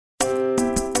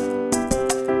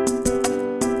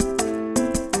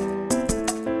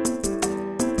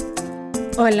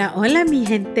Hola, hola, mi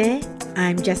gente.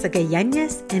 I'm Jessica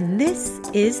Yanez, and this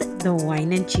is the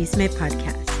Wine and Chisme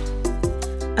podcast,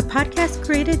 a podcast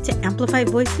created to amplify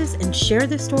voices and share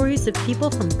the stories of people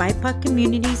from BIPOC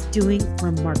communities doing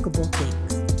remarkable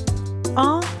things,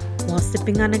 all while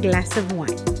sipping on a glass of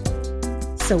wine.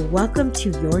 So welcome to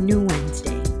your new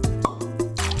Wednesday.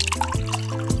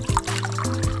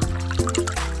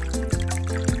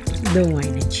 The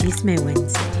Wine and Chisme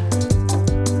Wednesday.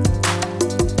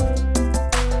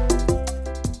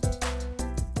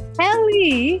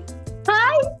 Ellie,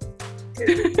 hi.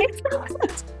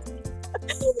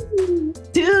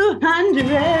 200.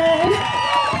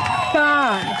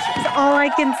 Gosh, is all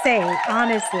I can say,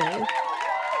 honestly.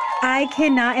 I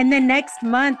cannot. And then next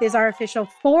month is our official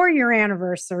 4-year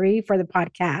anniversary for the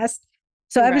podcast.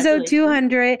 So episode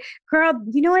 200. Girl,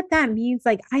 you know what that means?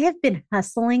 Like, I have been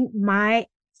hustling my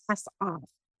ass off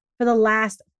for the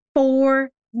last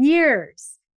 4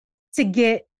 years to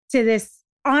get to this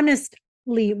honestly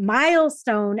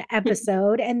milestone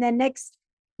episode. And then next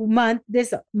month,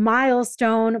 this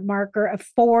milestone marker of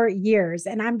 4 years.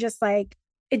 And I'm just like,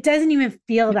 it doesn't even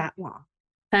feel that long.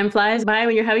 Time flies by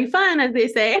when you're having fun, as they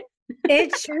say.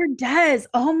 It sure does.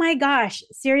 Oh my gosh.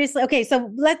 Seriously. Okay.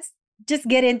 So let's just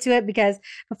get into it because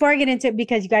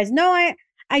you guys know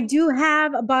I do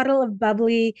have a bottle of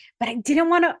bubbly, but I didn't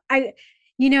want to,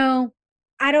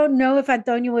 I don't know if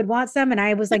Antonio would want some. And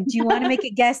I was like, do you want to make a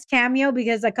guest cameo?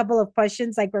 Because a couple of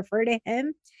questions like refer to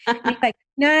him. And he's like,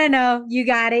 no, you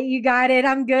got it.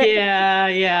 I'm good.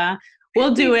 Yeah.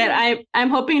 We'll do it. I'm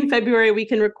hoping in February we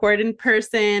can record in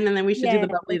person and then we should do the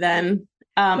bubbly then.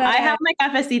 I have my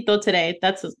cafecito today.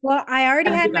 I already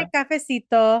had my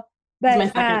cafecito,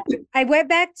 but I went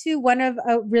back to one of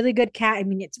a really good cat. I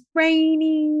mean, it's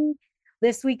raining.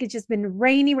 This week it's just been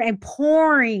rainy and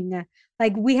pouring.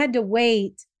 Like we had to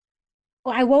wait.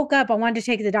 Well, I woke up, I wanted to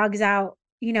take the dogs out,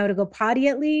 to go potty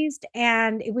at least.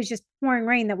 And it was just pouring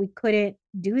rain that we couldn't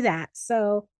do that.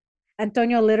 So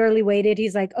Antonio literally waited.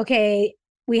 He's like, okay,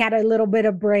 we had a little bit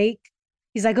of break.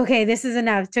 He's like, okay, this is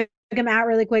enough. Took him out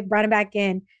really quick, brought him back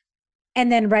in.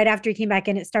 And then right after he came back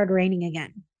in, it started raining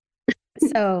again.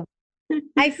 So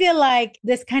I feel like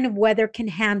this kind of weather can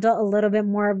handle a little bit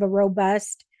more of a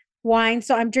robust wine.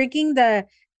 So I'm drinking the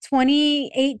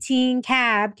 2018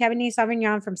 Cabernet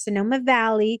Sauvignon from Sonoma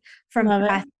Valley from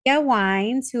Fathia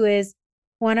Wines, who is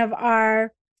one of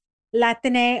our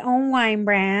Latinx-owned wine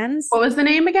brands. What was the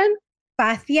name again?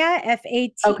 Fathia,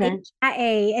 Fathia.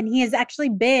 And he has actually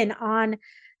been on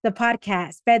the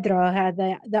podcast. Pedro,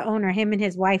 the owner, him and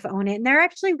his wife own it. And they're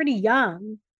actually pretty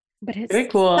young. But it's very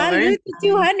cool. Salud to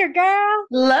 200, girl.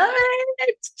 Love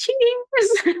it.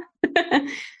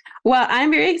 Cheers. Well, I'm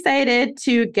very excited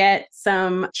to get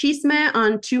some chisme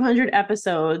on 200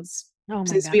 episodes.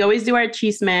 Since we always do our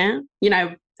chisme,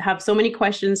 I have so many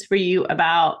questions for you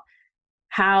about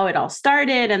how it all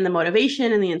started and the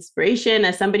motivation and the inspiration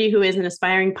as somebody who is an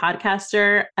aspiring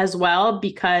podcaster as well,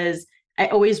 because I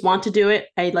always want to do it.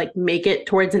 I make it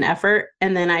towards an effort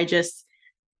and then I just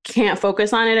can't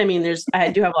focus on it. I mean, I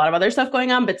do have a lot of other stuff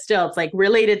going on, but still it's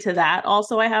related to that.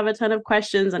 Also, I have a ton of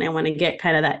questions and I want to get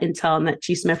kind of that intel and that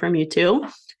chisme from you too.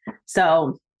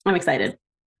 So I'm excited.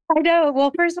 I know.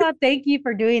 Well, first of all, thank you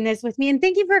for doing this with me. And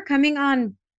thank you for coming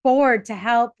on board to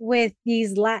help with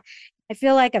these. I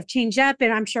feel like I've changed up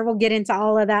and I'm sure we'll get into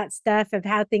all of that stuff of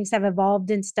how things have evolved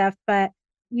and stuff. But,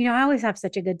 I always have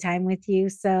such a good time with you.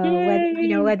 So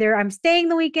whether I'm staying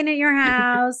the weekend at your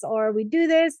house or we do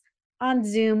this on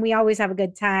Zoom, we always have a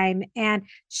good time. And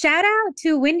shout out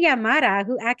to Wendy Amara,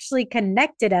 who actually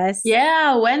connected us.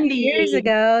 Yeah, Wendy. Years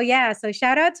ago. Yeah. So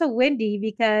shout out to Wendy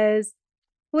because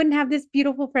we wouldn't have this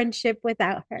beautiful friendship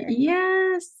without her.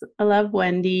 Yes. I love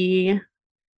Wendy.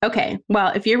 Okay.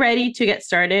 Well, if you're ready to get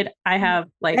started, I have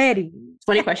 20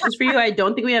 questions for you. I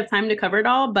don't think we have time to cover it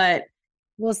all, but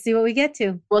we'll see what we get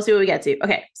to.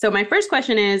 Okay. So my first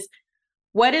question is,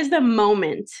 what is the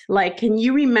moment? Can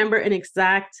you remember an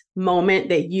exact moment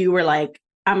that you were like,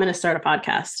 I'm going to start a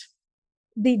podcast?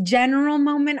 The general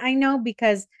moment I know,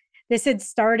 because this had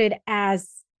started as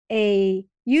a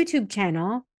YouTube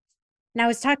channel. And I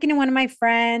was talking to one of my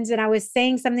friends and I was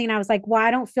saying something and I was like,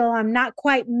 well, I'm not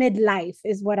quite midlife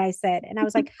is what I said. And I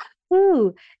was like,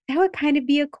 ooh, that would kind of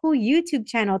be a cool YouTube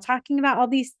channel talking about all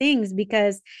these things,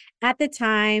 because at the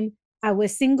time I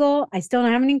was single. I still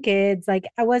don't have any kids. I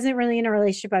wasn't really in a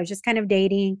relationship. I was just kind of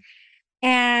dating.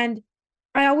 And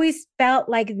I always felt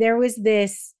like there was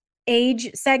this age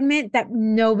segment that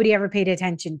nobody ever paid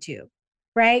attention to,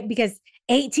 right? Because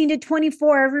 18 to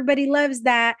 24, everybody loves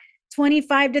that.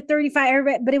 25 to 35,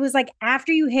 but it was like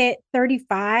after you hit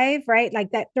 35, right?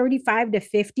 Like that 35 to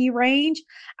 50 range,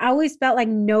 I always felt like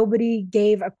nobody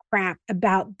gave a crap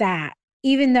about that.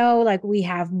 Even though like we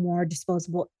have more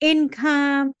disposable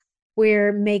income,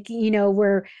 we're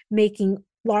making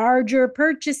larger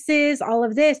purchases, all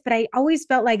of this, but I always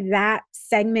felt like that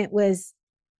segment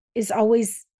is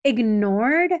always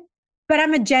ignored. But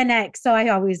I'm a Gen X, so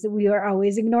we are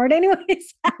always ignored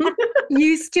anyways.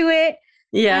 Used to it.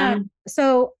 Yeah.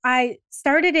 So I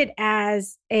started it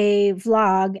as a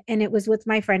vlog and it was with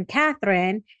my friend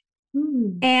Catherine.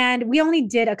 And we only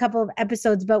did a couple of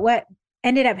episodes, but what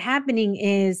ended up happening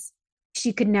is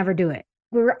she could never do it.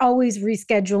 We were always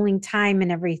rescheduling time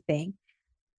and everything.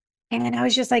 And I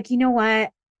was just like, you know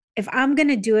what? If I'm going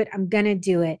to do it, I'm going to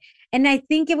do it. And I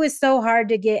think it was so hard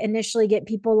to initially get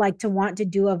people like to want to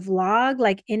do a vlog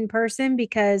like in person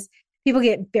because people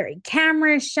get very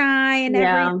camera shy and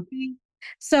everything.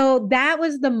 So that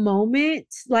was the moment.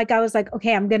 Like I was like,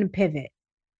 okay, I'm going to pivot.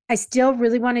 I still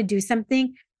really want to do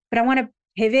something, but I want to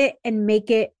pivot and make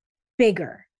it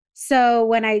bigger. So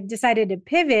when I decided to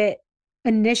pivot,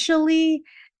 initially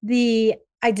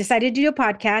I decided to do a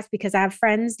podcast because I have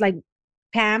friends like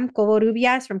Pam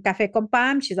Covarrubias from Café con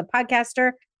Pam. She's a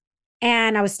podcaster.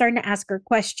 And I was starting to ask her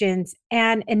questions.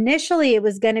 And initially it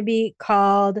was going to be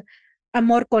called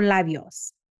Amor con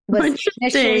Labios, was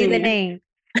initially the name.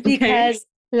 Because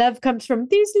love comes from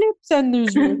these lips and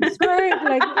these lips,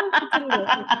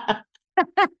 right?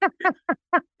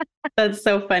 That's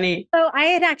so funny. So I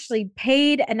had actually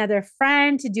paid another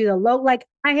friend to do the logo. Like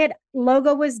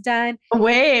logo was done.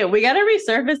 Wait, we got to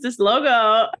resurface this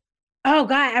logo. Oh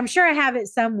God, I'm sure I have it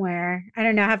somewhere. I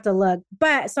don't know, I have to look.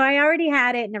 But so I already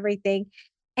had it and everything.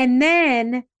 And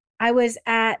then I was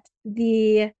at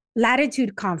the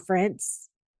Latitude conference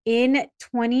in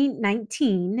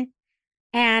 2019.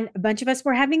 And a bunch of us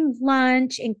were having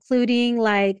lunch, including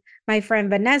like my friend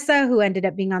Vanessa, who ended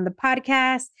up being on the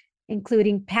podcast,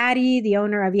 including Patty, the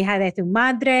owner of Hija de tu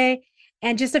Madre,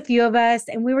 and just a few of us.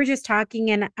 And we were just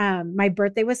talking, and my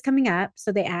birthday was coming up.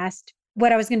 So they asked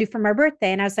what I was going to do for my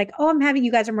birthday. And I was like, oh,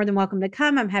 you guys are more than welcome to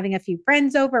come. I'm having a few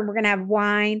friends over and we're going to have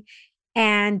wine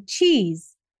and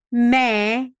cheese.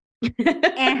 Meh.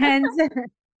 and,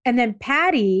 and then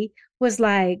Patty was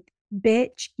like,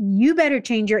 bitch, you better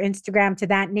change your Instagram to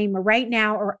that name right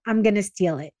now or I'm going to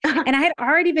steal it. And I had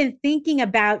already been thinking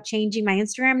about changing my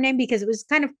Instagram name because it was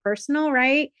kind of personal,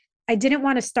 right? I didn't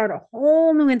want to start a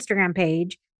whole new Instagram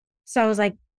page. So I was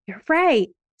like, you're right.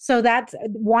 So that's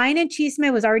Wine and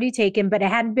Chisme was already taken, but it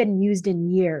hadn't been used in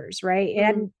years, right? It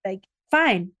hadn't like,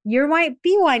 fine, you're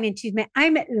be Wine and Chisme.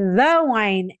 I'm the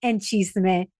Wine and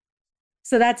Chisme.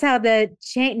 So that's how the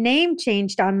name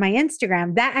changed on my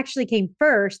Instagram. That actually came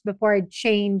first before I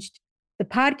changed the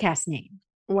podcast name.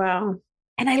 Wow.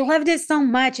 And I loved it so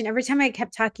much. And every time I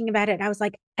kept talking about it, I was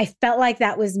like, I felt like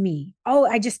that was me. Oh,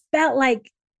 I just felt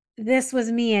like this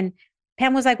was me. And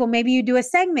Pam was like, well, maybe you do a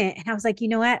segment. And I was like, you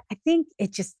know what? I think I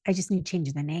just need to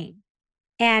change the name.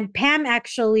 And Pam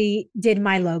actually did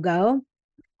my logo.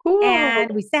 Cool.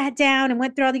 And we sat down and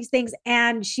went through all these things.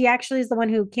 And she actually is the one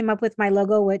who came up with my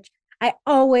logo, which I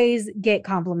always get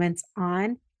compliments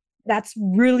on. That's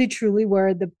really, truly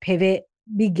where the pivot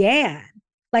began,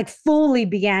 like fully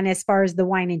began as far as the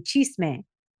Wine and Chisme.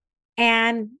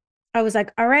 And I was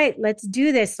like, all right, let's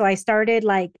do this. So I started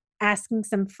like asking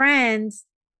some friends,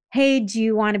 hey, do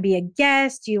you want to be a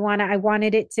guest? I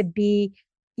wanted it to be,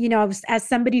 as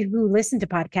somebody who listened to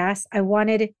podcasts,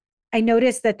 I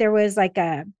noticed that there was like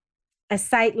a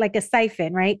site, like a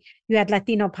siphon, right? You had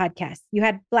Latino podcasts, you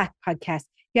had Black podcasts,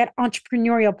 you had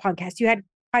entrepreneurial podcasts, you had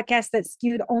podcasts that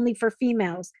skewed only for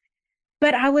females.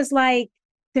 But I was like,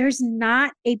 there's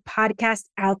not a podcast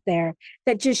out there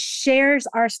that just shares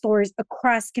our stories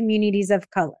across communities of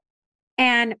color.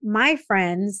 And my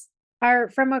friends are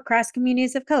from across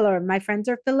communities of color. My friends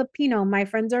are Filipino. My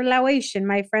friends are Laotian.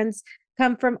 My friends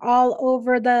come from all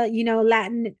over the,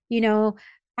 Latin,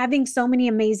 having so many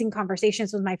amazing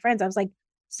conversations with my friends. I was like,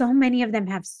 so many of them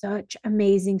have such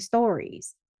amazing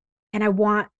stories. And I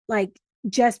want like,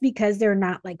 just because they're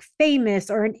not like famous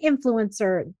or an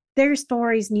influencer, their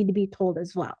stories need to be told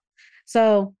as well.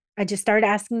 So I just started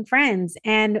asking friends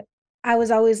and I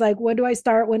was always like, when do I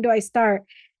start? When do I start?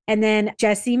 And then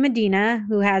Jessie Medina,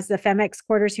 who has the Femex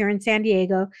quarters here in San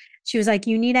Diego, she was like,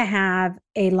 you need to have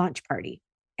a launch party.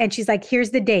 And she's like,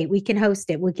 here's the date. We can host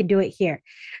it. We can do it here.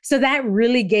 So that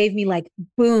really gave me like,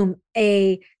 boom,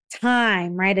 a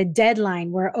time, right? A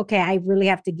deadline where, okay, I really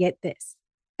have to get this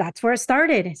that's where it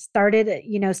started. Started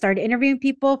interviewing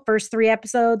people. First 3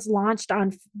 episodes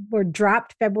were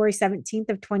dropped February 17th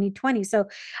of 2020. So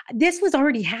this was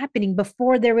already happening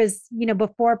before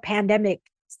before pandemic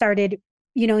started,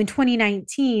 in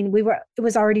 2019, it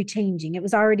was already changing. It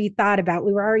was already thought about.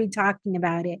 We were already talking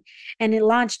about it. And it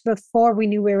launched before we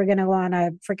knew we were going to go on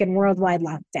a freaking worldwide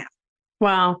lockdown.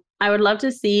 Wow. I would love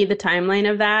to see the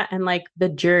timeline of that and like the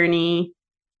journey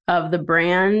of the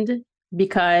brand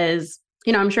because,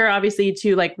 I'm sure obviously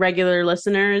to like regular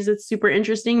listeners, it's super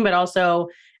interesting, but also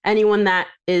anyone that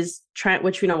is trying,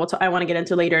 which, I want to get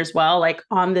into later as well, like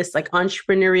on this like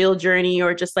entrepreneurial journey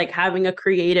or just like having a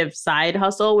creative side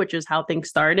hustle, which is how things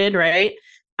started, right?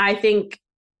 I think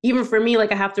even for me,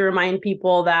 like I have to remind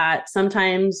people that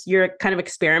sometimes you're kind of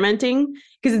experimenting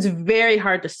because it's very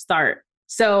hard to start.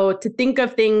 So to think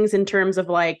of things in terms of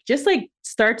like, just like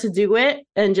start to do it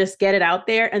and just get it out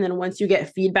there. And then once you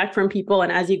get feedback from people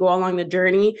and as you go along the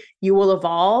journey, you will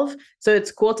evolve. So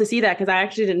it's cool to see that because I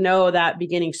actually didn't know that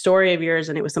beginning story of yours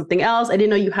and it was something else. I didn't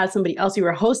know you had somebody else you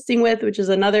were hosting with, which is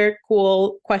another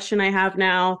cool question I have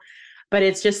now. But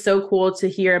it's just so cool to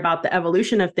hear about the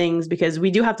evolution of things because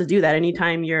we do have to do that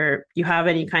anytime you have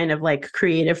any kind of like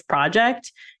creative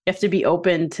project. You have to be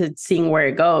open to seeing where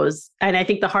it goes. And I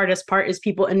think the hardest part is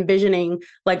people envisioning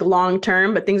like long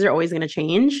term, but things are always going to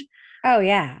change. Oh,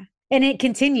 yeah. And it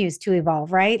continues to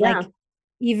evolve, right? Yeah. Like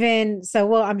even so,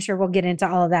 well, I'm sure we'll get into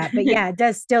all of that, but yeah, it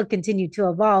does still continue to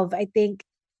evolve. I think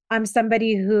I'm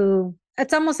somebody who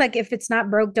it's almost like if it's not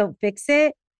broke, don't fix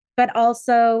it, but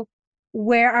also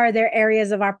where are there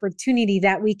areas of opportunity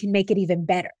that we can make it even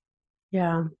better?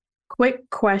 Yeah. Quick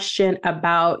question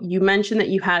about, you mentioned that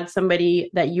you had somebody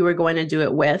that you were going to do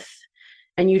it with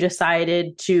and you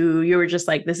were just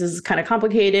like, this is kind of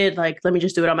complicated. Like, let me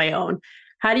just do it on my own.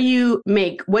 What do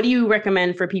you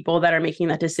recommend for people that are making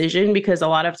that decision? Because a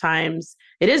lot of times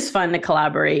it is fun to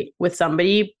collaborate with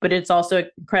somebody, but it's also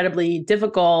incredibly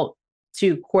difficult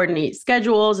to coordinate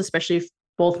schedules, especially if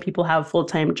both people have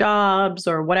full-time jobs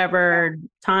or whatever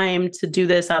time to do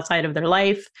this outside of their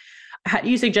life. How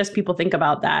do you suggest people think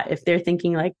about that if they're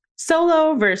thinking like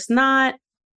solo versus not?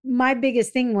 My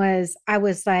biggest thing was I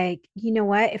was like, you know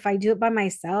what? If I do it by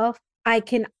myself, I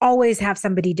can always have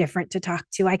somebody different to talk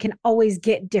to. I can always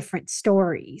get different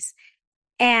stories.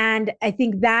 And I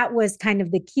think that was kind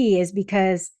of the key is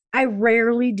because I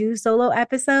rarely do solo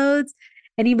episodes.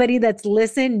 Anybody that's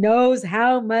listened knows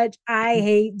how much I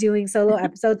hate doing solo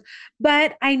episodes,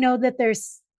 but I know that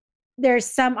there's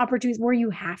some opportunities where you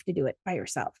have to do it by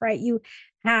yourself, right? You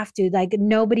have to, like,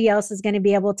 nobody else is going to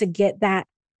be able to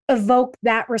evoke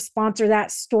that response or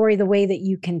that story the way that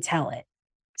you can tell it.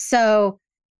 So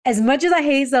as much as I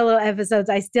hate solo episodes,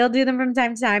 I still do them from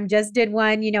time to time. Just did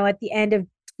one, at the end of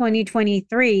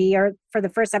 2023 or for the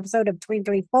first episode of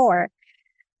 2024.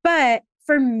 But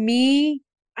for me,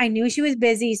 I knew she was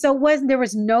busy. So there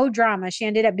was no drama. She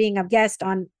ended up being a guest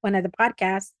on one of the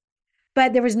podcasts,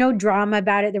 but there was no drama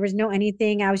about it. There was no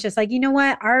anything. I was just like, you know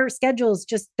what? Our schedules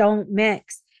just don't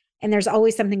mix. And there's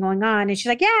always something going on. And she's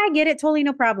like, yeah, I get it. Totally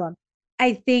no problem.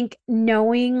 I think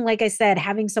knowing, like I said,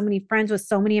 having so many friends with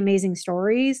so many amazing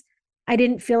stories, I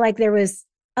didn't feel like there was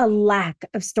a lack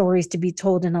of stories to be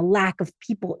told and a lack of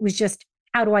people. It was just,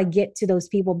 how do I get to those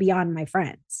people beyond my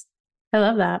friends? I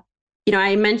love that.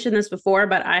 I mentioned this before,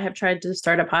 but I have tried to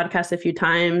start a podcast a few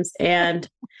times and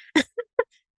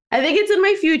I think it's in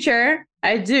my future.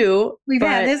 I do. We've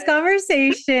had this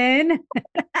conversation.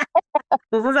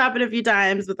 This has happened a few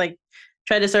times with like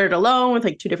try to start it alone with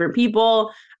like 2 different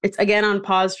people. It's again on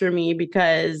pause for me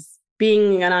because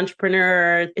being an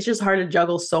entrepreneur, it's just hard to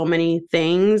juggle so many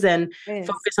things and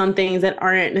focus on things that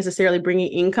aren't necessarily bringing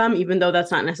income, even though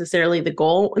that's not necessarily the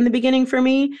goal in the beginning for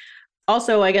me.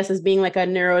 Also, I guess as being like a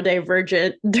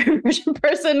neurodivergent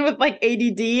person with like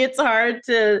ADD, it's hard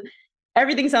to,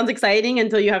 everything sounds exciting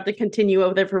until you have to continue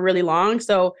with it for really long.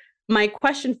 So my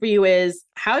question for you is,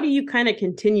 how do you kind of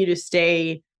continue to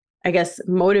stay, I guess,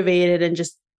 motivated and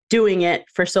just doing it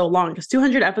for so long? Because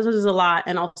 200 episodes is a lot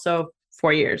and also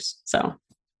 4 years. So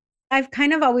I've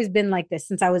kind of always been like this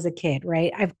since I was a kid,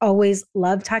 right? I've always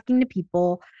loved talking to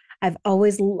people. I've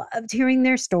always loved hearing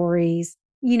their stories.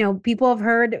 People have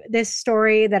heard this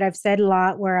story that I've said a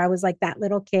lot where I was like that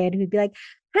little kid who'd be like,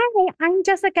 hi, I'm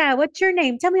Jessica. What's your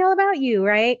name? Tell me all about you,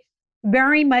 right?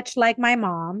 Very much like my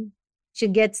mom. She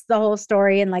gets the whole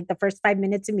story in like the first 5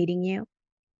 minutes of meeting you.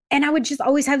 And I would just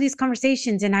always have these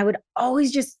conversations and I would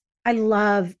always I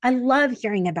love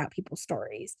hearing about people's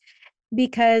stories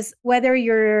because whether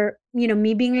you're,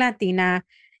 me being Latina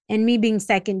and me being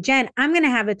second gen, I'm going to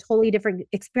have a totally different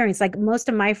experience. Like most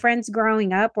of my friends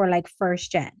growing up were like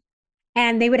first gen.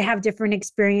 and they would have different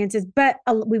experiences, but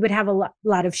we would have a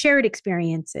lot of shared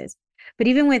experiences. But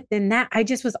even within that, I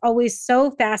just was always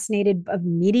so fascinated of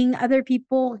meeting other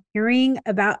people, hearing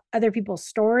about other people's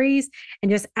stories,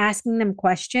 and just asking them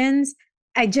questions.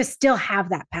 I just still have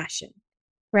that passion,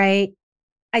 right?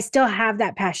 I still have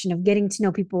that passion of getting to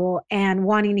know people and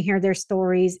wanting to hear their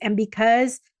stories. And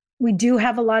because we do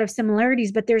have a lot of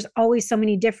similarities, but there's always so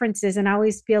many differences. And I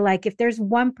always feel like if there's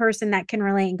one person that can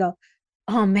relate and go,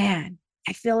 oh man,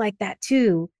 I feel like that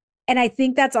too. And I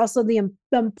think that's also the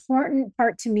important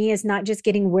part to me is not just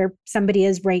getting where somebody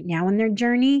is right now in their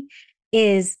journey,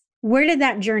 is where did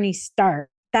that journey start?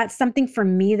 That's something for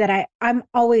me that I'm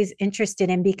always interested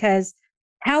in, because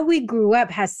how we grew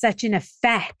up has such an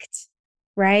effect,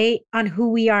 right, on who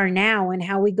we are now and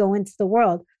how we go into the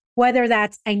world. Whether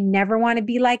that's, I never want to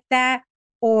be like that,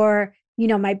 or,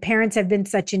 my parents have been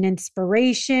such an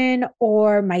inspiration,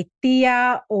 or my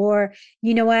tia, or,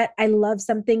 you know what, I love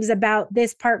some things about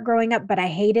this part growing up, but I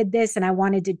hated this and I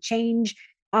wanted to change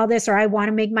all this, or I want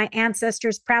to make my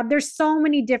ancestors proud. There's so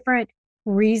many different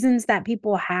reasons that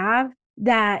people have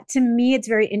that, to me, it's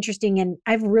very interesting. And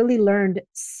I've really learned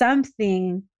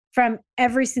something from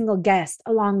every single guest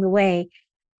along the way.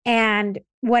 And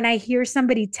when I hear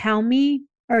somebody tell me,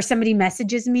 or somebody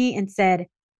messages me and said,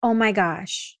 oh my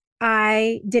gosh,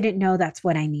 I didn't know that's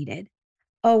what I needed.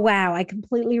 Oh, wow, I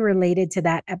completely related to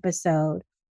that episode.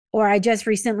 Or I just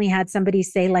recently had somebody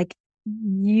say, like,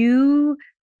 you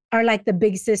are like the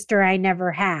big sister I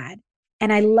never had.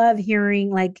 And I love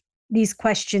hearing like these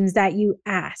questions that you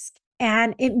ask.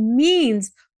 And it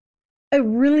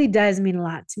really does mean a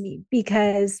lot to me,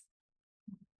 because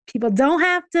people don't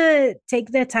have to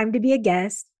take the time to be a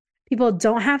guest. People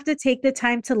don't have to take the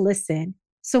time to listen.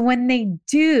 So when they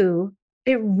do,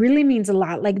 it really means a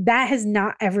lot. Like, that has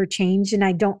not ever changed. And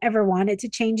I don't ever want it to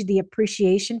change, the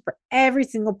appreciation for every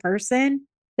single person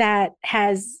that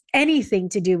has anything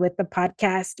to do with the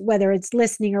podcast, whether it's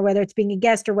listening or whether it's being a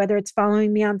guest or whether it's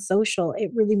following me on social. It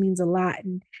really means a lot.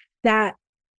 And that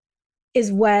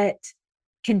is what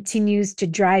continues to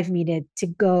drive me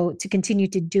to continue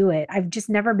to do it. I've just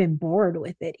never been bored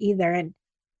with it either. And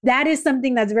that is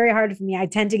something that's very hard for me. I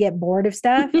tend to get bored of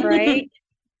stuff, right?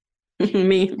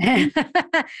 Me.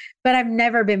 But I've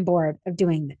never been bored of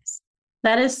doing this.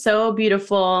 That is so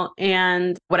beautiful.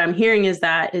 And what I'm hearing is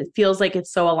that it feels like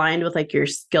it's so aligned with like your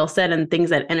skill set and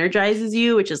things that energizes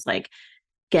you, which is like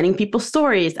getting people's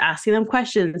stories, asking them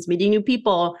questions, meeting new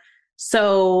people.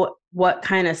 So what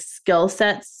kind of skill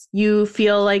sets you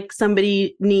feel like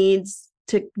somebody needs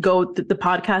to go the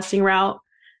podcasting route?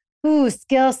 Ooh,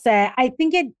 skill set. I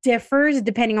think it differs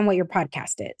depending on what your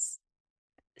podcast is.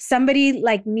 Somebody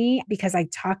like me, because I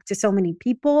talk to so many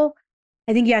people,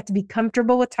 I think you have to be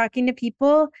comfortable with talking to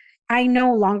people. I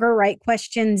no longer write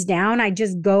questions down. I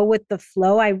just go with the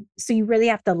flow. So you really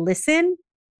have to listen,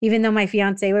 even though my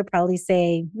fiance would probably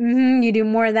say, you do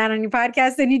more of that on your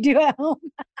podcast than you do at home.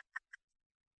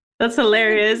 That's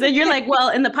hilarious. And you're like, well,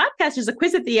 in the podcast, there's a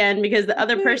quiz at the end because the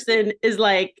other person is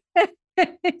like.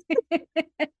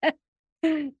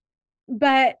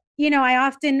 But, I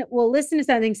often will listen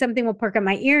to something will perk up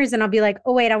my ears, and I'll be like,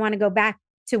 oh, wait, I want to go back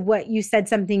to what you said,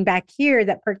 something back here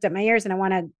that perked up my ears, and I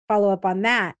want to follow up on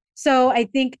that. So I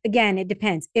think, again, it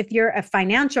depends. If you're a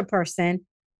financial person,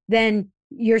 then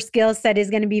your skill set is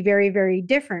going to be very, very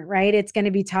different, right? It's going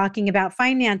to be talking about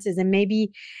finances, and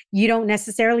maybe you don't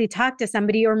necessarily talk to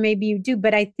somebody, or maybe you do.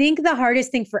 But I think the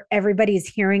hardest thing for everybody is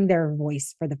hearing their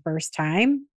voice for the first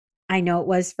time. I know it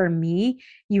was for me.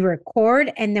 You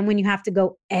record, and then when you have to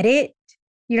go edit,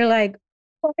 you're like,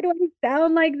 why do I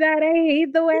sound like that? I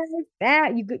hate the way I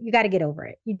sound. You got to get over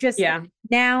it.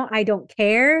 Now I don't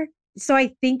care. So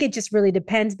I think it just really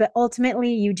depends. But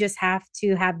ultimately, you just have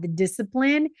to have the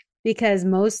discipline, because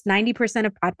most 90%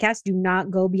 of podcasts do not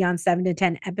go beyond 7 to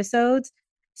 10 episodes.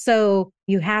 So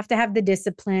you have to have the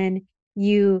discipline.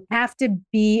 You have to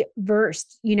be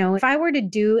versed. If I were to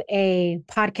do a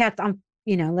podcast on,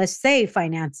 let's say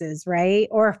finances, right?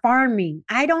 Or farming,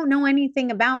 I don't know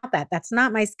anything about that. That's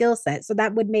not my skill set. So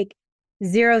that would make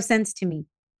zero sense to me.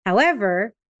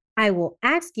 However, I will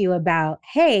ask you about,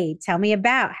 hey, tell me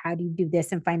about, how do you do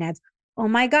this in finance? Oh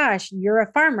my gosh, you're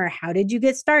a farmer. How did you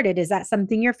get started? Is that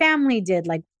something your family did?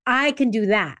 Like, I can do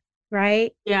that,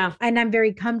 right? Yeah. And I'm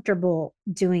very comfortable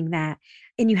doing that.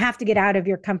 And you have to get out of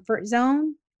your comfort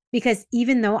zone, because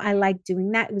even though I like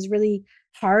doing that, it was really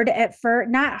hard at first,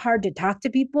 not hard to talk to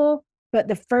people, but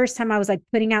the first time I was like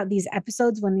putting out these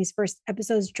episodes, when these first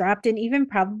episodes dropped, and even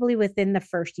probably within the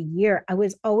first year, I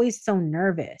was always so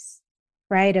nervous,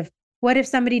 right? Of what if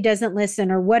somebody doesn't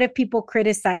listen, or what if people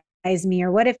criticize me?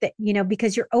 Or what if that,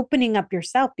 because you're opening up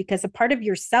yourself, because a part of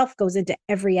yourself goes into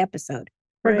every episode,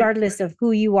 regardless of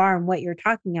who you are and what you're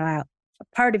talking about.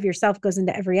 A part of yourself goes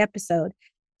into every episode.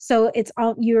 So it's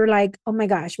all, you're like, oh my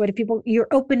gosh, what if you're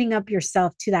opening up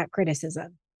yourself to that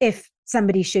criticism if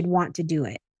somebody should want to do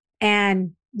it.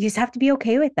 And you just have to be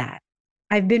okay with that.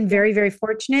 I've been very, very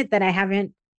fortunate that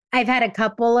I've had a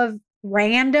couple of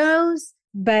randos,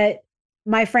 but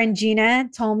my friend Gina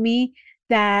told me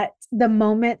that the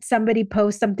moment somebody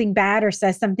posts something bad or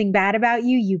says something bad about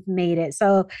you, you've made it.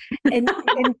 So, and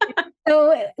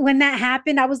so when that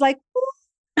happened, I was like,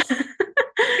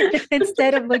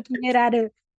 instead of looking at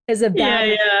it as a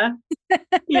bad.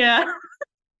 Yeah.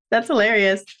 That's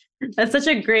hilarious. That's such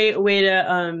a great way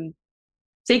to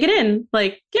take it in.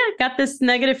 Like, yeah, got this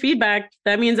negative feedback.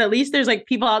 That means at least there's like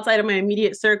people outside of my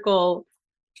immediate circle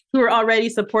who are already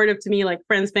supportive to me, like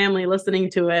friends, family, listening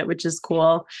to it, which is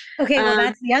cool. Okay, well,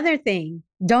 that's the other thing.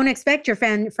 Don't expect your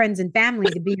friends and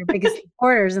family to be your biggest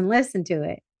supporters and listen to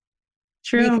it.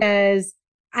 True. Because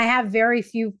I have very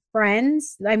few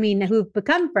friends, who've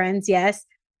become friends, yes,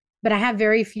 but I have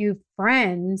very few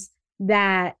friends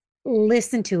that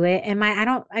listen to it. And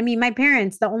my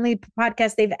parents, the only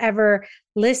podcast they've ever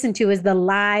listened to is the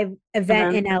live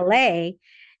event in LA.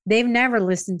 They've never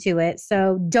listened to it.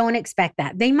 So don't expect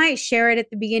that. They might share it at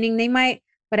the beginning. They might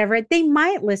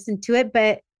listen to it,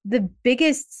 but the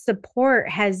biggest support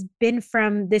has been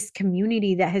from this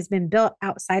community that has been built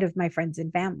outside of my friends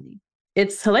and family.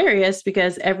 It's hilarious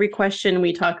because every question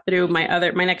we talk through, my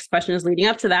next question is leading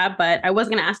up to that, but I was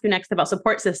going to ask you next about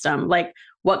support system. Like,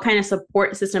 what kind of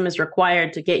support system is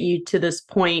required to get you to this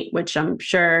point, which I'm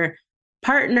sure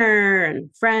partner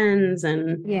and friends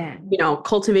and,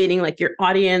 cultivating like your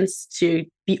audience to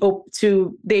be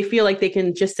to, they feel like they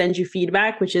can just send you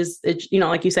feedback, which is,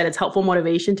 like you said, it's helpful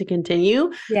motivation to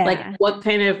continue. Yeah. Like, what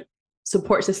kind of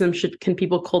support system can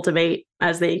people cultivate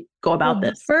as they go about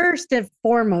this? First and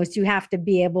foremost, you have to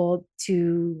be able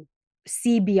to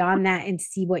see beyond that and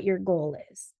see what your goal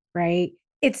is, right?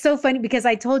 It's so funny because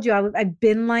I told you I've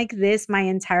been like this my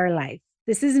entire life.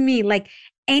 This is me. Like,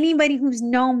 anybody who's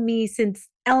known me since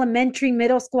elementary,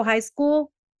 middle school, high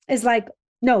school is like,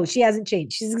 no, she hasn't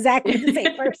changed. She's exactly the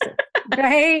same person,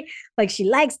 right? Like, she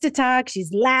likes to talk.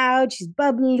 She's loud. She's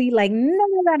bubbly. Like, none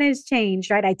of that has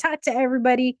changed, right? I talk to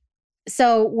everybody.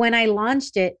 So when I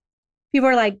launched it, people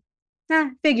are like,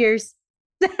 figures.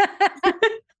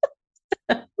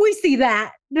 We see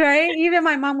that, right? Even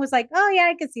my mom was like, oh yeah,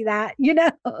 I can see that,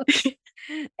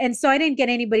 And so I didn't get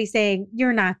anybody saying,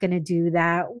 you're not going to do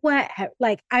that.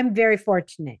 Like, I'm very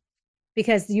fortunate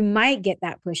because you might get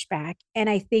that pushback. And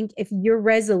I think if you're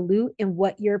resolute in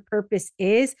what your purpose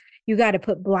is, you got to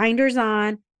put blinders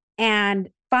on and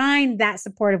find that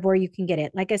support of where you can get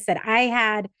it. Like I said, I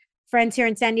had friends here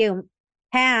in San Diego,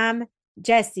 Pam,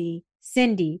 Jesse,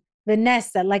 Cindy,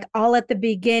 Vanessa, like all at the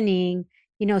beginning,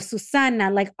 Susana,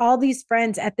 like all these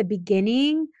friends at the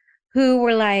beginning who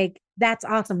were like, that's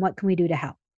awesome. What can we do to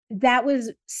help? That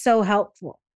was so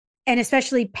helpful. And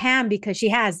especially Pam, because she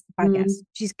has podcasts.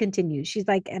 She's continued. She's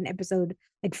like an episode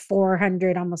like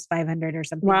 400, almost 500 or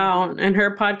something. Wow. And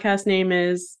her podcast name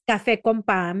is Café con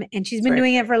Pam. And she's been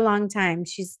doing it for a long time.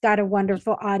 She's got a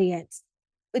wonderful audience.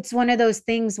 It's one of those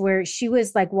things where she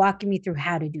was like walking me through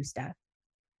how to do stuff.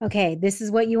 Okay, this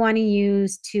is what you want to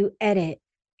use to edit.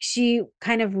 She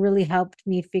kind of really helped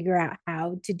me figure out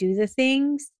how to do the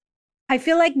things. I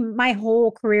feel like my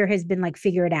whole career has been like,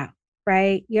 figure it out,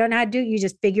 right? You don't know how to do it. You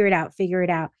just figure it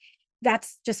out.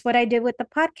 That's just what I did with the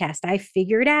podcast. I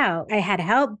figured out. I had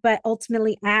help, but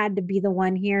ultimately I had to be the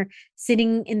one here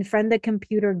sitting in front of the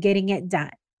computer, getting it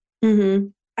done. Mm-hmm.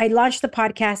 I launched the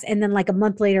podcast and then like a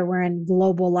month later, we're in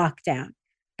global lockdown.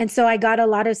 And so I got a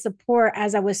lot of support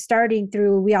as I was starting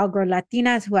through We All Grow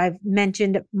Latinas, who I've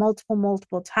mentioned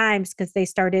multiple times because they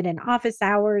started in office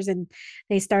hours and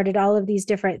they started all of these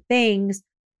different things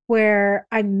where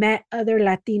I met other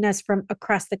Latinas from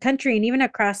across the country and even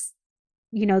across,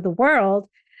 the world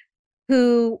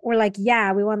who were like,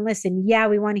 yeah, we want to listen. Yeah,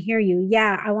 we want to hear you.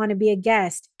 Yeah, I want to be a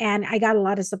guest. And I got a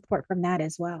lot of support from that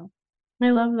as well.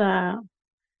 I love that.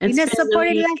 It's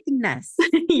supported Latinas.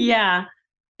 Yeah.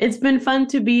 It's been fun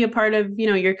to be a part of,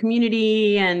 your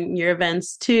community and your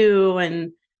events too.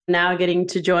 And now getting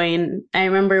to join. I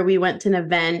remember we went to an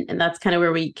event and that's kind of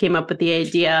where we came up with the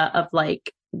idea of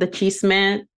like the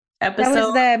Chisme episode. That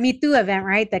was the Me Too event,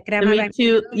 right? The Me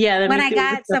Too. Yeah. When I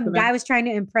got some guy was trying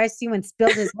to impress you and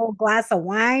spilled his whole glass of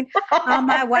wine on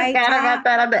my white top. About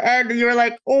that on the end. And you were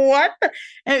like, what?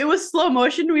 And it was slow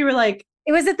motion. We were like,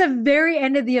 it was at the very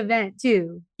end of the event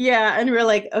too. Yeah. And we were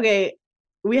like, okay,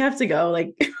 we have to go.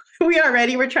 Like, we are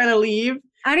ready. We're trying to leave.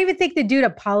 I don't even think the dude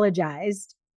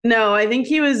apologized. No, I think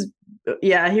he was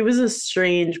a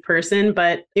strange person,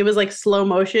 but it was like slow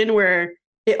motion where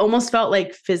it almost felt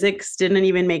like physics didn't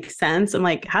even make sense. I'm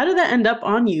like, how did that end up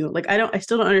on you? Like, I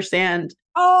still don't understand.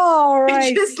 Oh,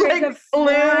 right. Just like the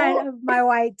front of my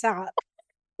white top.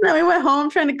 Then we went home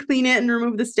trying to clean it and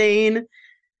remove the stain.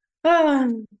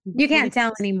 You can't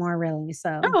tell anymore, really.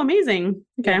 So, oh, amazing.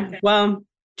 Okay. Yeah. Well,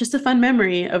 just a fun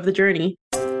memory of the journey.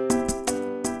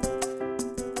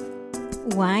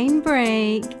 Wine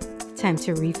break. Time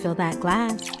to refill that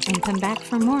glass and come back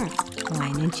for more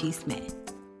Wine and Chisme.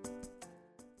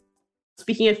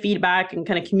 Speaking of feedback and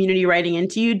kind of community writing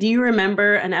into you, do you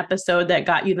remember an episode that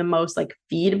got you the most like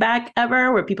feedback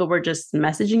ever where people were just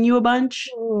messaging you a bunch?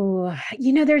 Oh,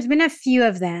 there's been a few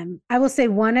of them. I will say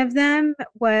one of them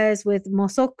was with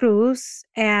Mozo Cruz,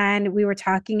 and we were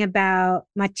talking about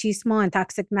machismo and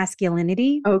toxic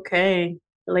masculinity. Okay.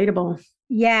 Relatable.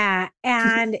 Yeah.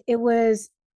 And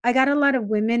I got a lot of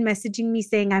women messaging me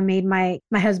saying I made my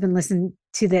husband listen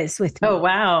to this with me. Oh,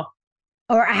 wow.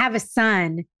 Or I have a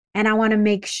son and I want to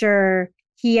make sure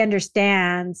he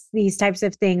understands these types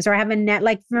of things. Or I have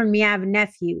like for me, I have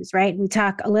nephews, right? We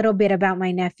talk a little bit about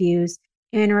my nephews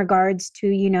in regards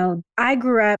to, I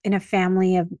grew up in a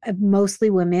family of mostly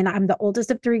women. I'm the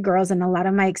oldest of 3 girls, and a lot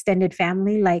of my extended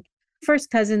family, like first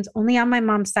cousins, only on my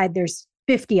mom's side, there's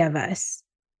 50 of us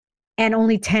and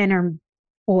only 10 are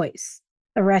boys.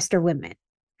 The rest are women,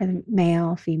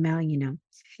 male, female,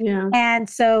 Yeah. And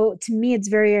so to me, it's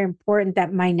very important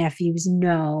that my nephews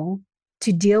know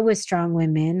to deal with strong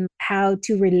women, how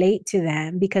to relate to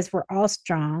them, because we're all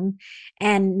strong,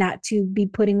 and not to be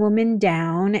putting women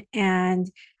down,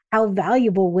 and how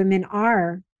valuable women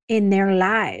are in their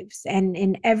lives and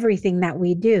in everything that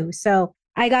we do. So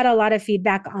I got a lot of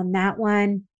feedback on that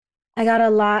one. I got a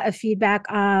lot of feedback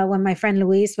when my friend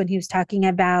Luis, when he was talking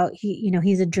about,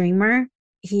 he's a dreamer.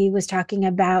 He was talking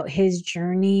about his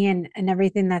journey and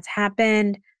everything that's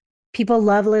happened. People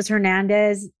love Liz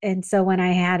Hernandez. And so when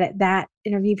I had that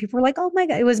interview, people were like, oh my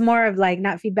God, it was more of like,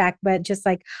 not feedback, but just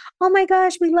like, oh my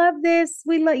gosh, we love this.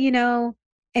 We love,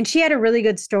 and she had a really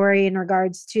good story in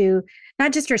regards to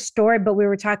not just her story, but we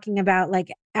were talking about like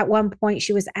at one point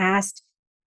she was asked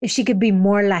if she could be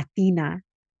more Latina.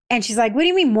 And she's like, what do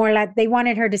you mean more They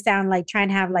wanted her to sound like try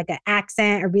and have like an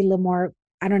accent or be a little more,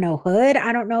 I don't know, hood.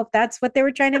 I don't know if that's what they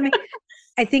were trying to make.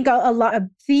 I think a lot of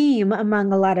theme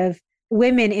among a lot of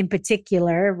women in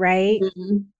particular, right?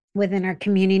 Mm-hmm. Within our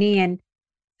community. And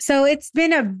so it's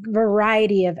been a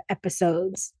variety of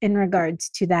episodes in regards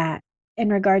to that.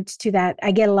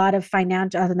 I get a lot of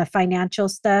financial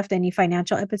stuff, any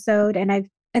financial episode. And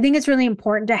I think it's really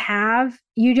important to have,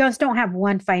 you just don't have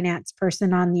one finance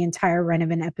person on the entire run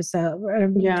of an episode or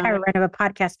entire run of a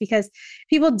podcast, because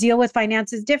people deal with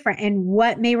finances different, and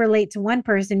what may relate to one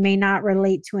person may not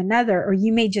relate to another, or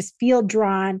you may just feel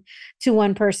drawn to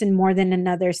one person more than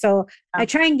another. So I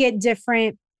try and get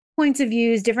different points of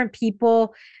views, different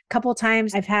people. A couple of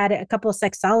times I've had a couple of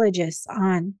sexologists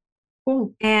on.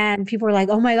 Cool. And people were like,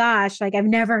 oh my gosh, like I've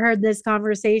never heard this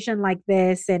conversation like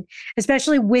this. And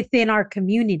especially within our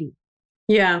community.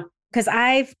 Yeah. Because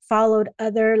I've followed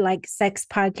other like sex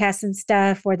podcasts and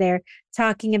stuff where they're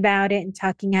talking about it and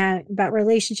talking about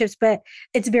relationships, but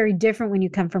it's very different when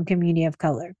you come from community of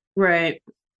color. Right.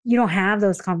 You don't have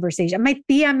those conversations. My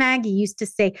tia Maggie used to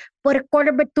say, put a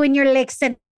quarter between your legs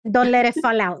and don't let it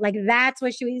fall out. Like that's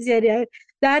what she said.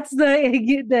 That's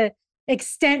the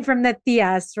extent from the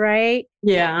tias, right?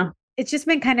 Yeah. It's just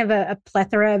been kind of a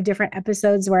plethora of different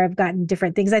episodes where I've gotten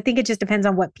different things. I think it just depends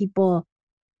on what people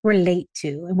relate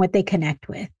to and what they connect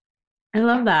with. I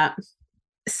love that.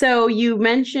 So you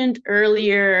mentioned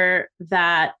earlier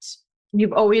that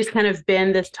you've always kind of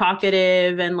been this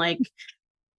talkative and like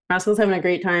Roscoe's having a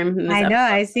great time. In this I know.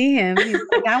 Episode. I see him. He's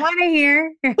like, I want to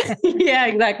hear. Yeah,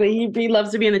 exactly. He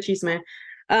loves to be in the chisme.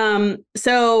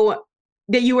 So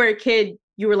that you were a kid,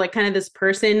 you were like kind of this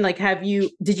person, like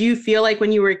did you feel like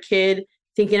when you were a kid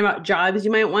thinking about jobs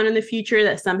you might want in the future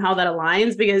that somehow that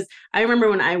aligns? Because I remember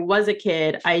when I was a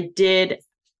kid,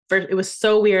 it was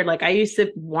so weird. Like I used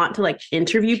to want to like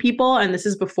interview people. And this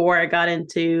is before I got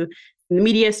into the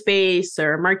media space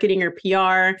or marketing or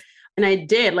PR. And I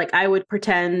did, like, I would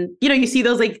pretend, you see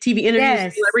those like TV interviews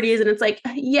with celebrities and it's like,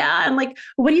 yeah. And like,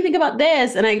 what do you think about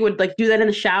this? And I would like do that in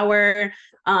the shower.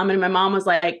 And my mom was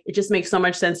like, it just makes so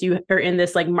much sense. You are in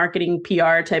this like marketing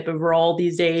PR type of role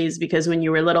these days, because when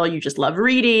you were little, you just love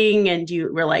reading and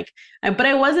you were like, but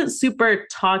I wasn't super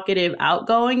talkative,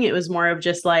 outgoing. It was more of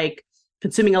just like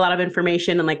consuming a lot of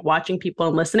information and like watching people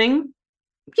and listening.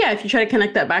 Yeah, if you try to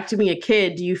connect that back to being a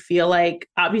kid, do you feel like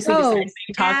obviously besides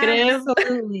being talkative?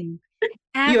 Absolutely.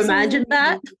 You imagine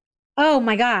that? Oh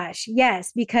my gosh.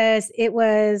 Yes, because it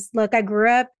was, look, I grew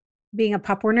up being a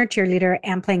Pop Warner cheerleader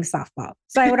and playing softball.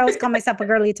 So I would always call myself a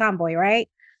girly tomboy, right?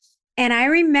 And I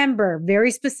remember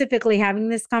very specifically having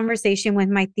this conversation with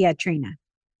my tia Trina.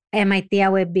 And my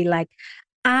tia would be like,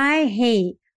 I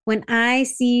hate when I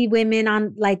see women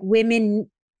on like women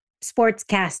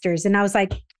sportscasters. And I was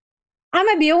like, I'm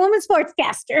going to be a woman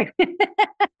sportscaster.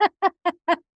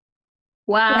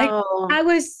 Wow. Like, I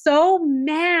was so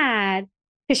mad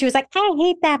because she was like, I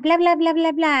hate that, blah, blah, blah,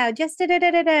 blah, blah. Just da, da,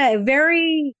 da, da, da.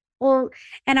 Very well.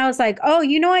 And I was like, oh,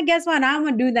 you know what? Guess what? I'm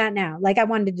going to do that now. Like, I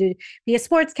wanted to be a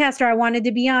sportscaster. I wanted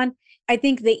to be on, I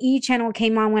think the E channel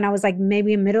came on when I was like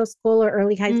maybe in middle school or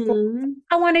early high school. Mm-hmm.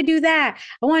 I want to do that.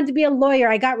 I wanted to be a lawyer.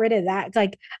 I got rid of that. It's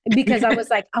like, because I was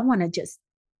like,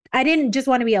 I didn't just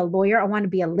want to be a lawyer. I want to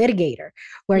be a litigator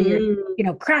where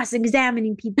you're,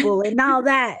 cross-examining people and all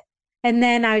that. And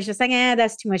then I was just like,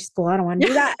 that's too much school. I don't want to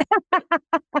do that.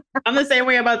 I'm the same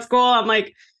way about school. I'm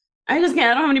like, I just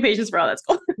can't. I don't have any patience for all that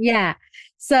school. Yeah.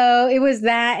 So it was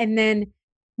that. And then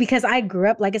because I grew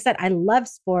up, like I said, I love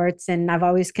sports and I've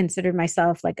always considered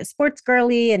myself like a sports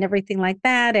girly and everything like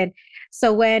that. And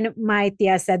so when my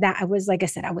tia said that, I was, like I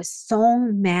said, I was so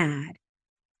mad.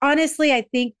 Honestly, I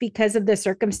think because of the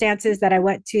circumstances that I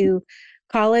went to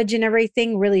college and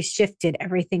everything really shifted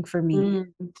everything for me.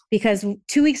 Because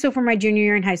 2 weeks before my junior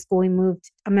year in high school, we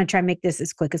moved. I'm going to try and make this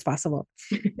as quick as possible.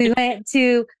 We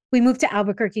moved to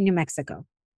Albuquerque, New Mexico.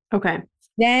 Okay.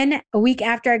 Then a week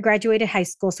after I graduated high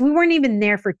school, so we weren't even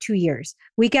there for 2 years.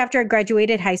 Week after I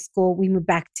graduated high school, we moved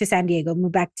back to San Diego,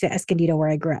 moved back to Escondido where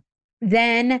I grew up.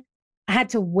 Then I had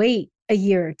to wait a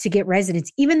year to get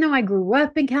residence, even though I grew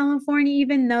up in California,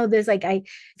 even though there's like, if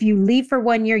you leave for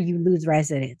 1 year, you lose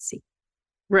residency.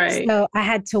 Right. So I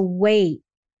had to wait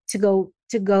to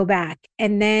go back.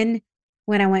 And then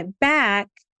when I went back,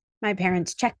 my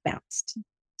parents' check bounced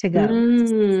to go.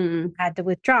 So I had to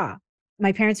withdraw.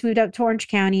 My parents moved up to Orange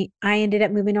County. I ended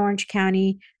up moving to Orange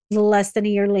County a little less than a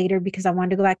year later because I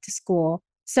wanted to go back to school.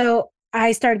 So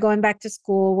I started going back to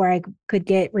school where I could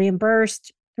get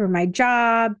reimbursed through my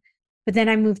job. But then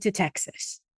I moved to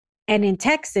Texas. And in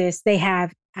Texas, they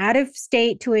have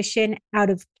out-of-state tuition,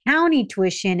 out-of-county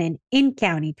tuition, and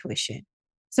in-county tuition.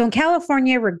 So in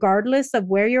California, regardless of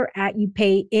where you're at, you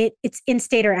pay it. It's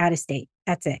in-state or out-of-state.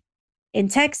 That's it. In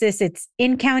Texas, it's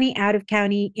in-county,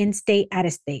 out-of-county, in-state,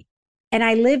 out-of-state. And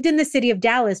I lived in the city of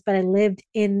Dallas, but I lived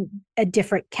in a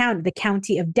different county, the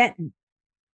county of Denton.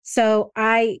 So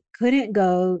I couldn't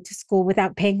go to school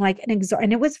without paying like and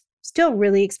it was still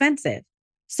really expensive.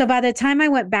 So by the time I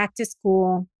went back to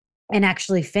school and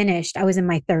actually finished, I was in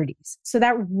my 30s. So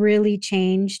that really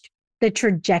changed the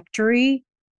trajectory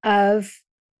of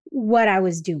what I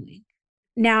was doing.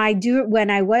 Now I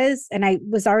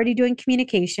was already doing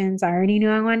communications. I already knew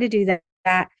I wanted to do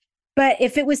that. But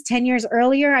if it was 10 years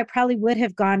earlier, I probably would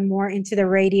have gone more into the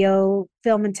radio,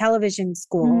 film, and television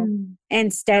school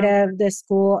instead of the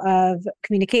school of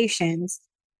communications,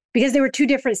 because there were two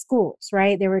different schools,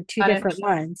 right? There were two different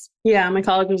ones. Yeah, my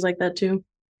college was like that too.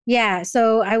 Yeah.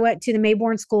 So I went to the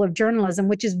Mayborn School of Journalism,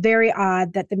 which is very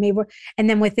odd that the Mayborn, and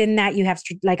then within that you have,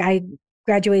 like I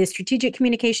graduated strategic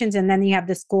communications, and then you have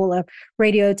the school of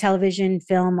radio, television,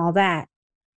 film, all that.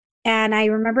 And I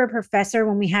remember a professor,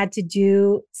 when we had to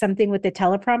do something with the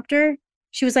teleprompter,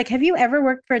 she was like, have you ever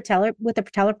worked with a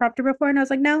teleprompter before? And I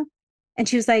was like, no. And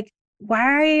she was like,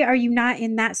 why are you not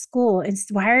in that school? And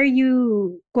why are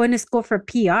you going to school for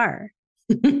PR?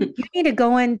 You need to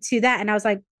go into that. And I was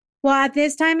like, well, at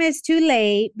this time it's too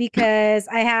late because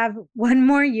I have 1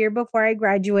 more year before I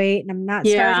graduate and I'm not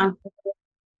starting.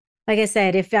 Like I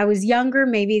said, if I was younger,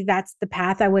 maybe that's the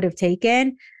path I would have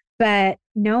taken. But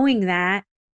knowing the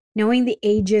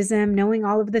ageism, knowing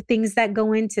all of the things that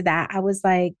go into that, I was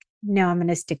like, no, I'm going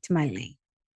to stick to my lane.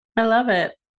 I love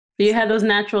it. You had those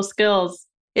natural skills.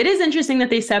 It is interesting that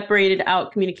they separated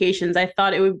out communications. I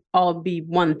thought it would all be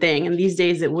one thing. And these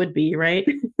days it would be, right?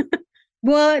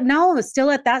 Well, no,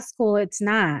 still at that school, it's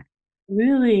not.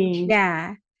 Really?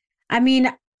 Yeah. I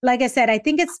mean, like I said, I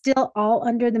think it's still all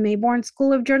under the Mayborn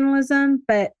School of Journalism,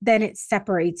 but then it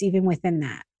separates even within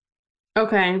that.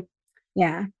 Okay.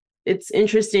 Yeah. It's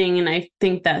interesting. And I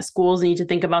think that schools need to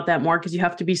think about that more because you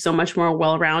have to be so much more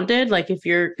well-rounded. Like if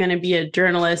you're going to be a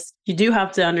journalist, you do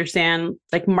have to understand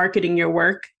like marketing your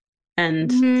work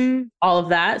and all of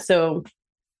that. So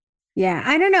yeah,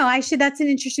 I don't know. That's an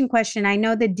interesting question. I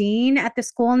know the dean at the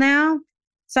school now,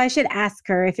 so I should ask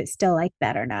her if it's still like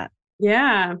that or not.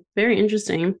 Yeah, very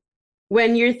interesting.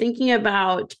 When you're thinking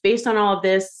about, based on all of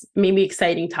this, maybe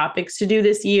exciting topics to do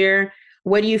this year,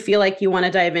 what do you feel like you want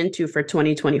to dive into for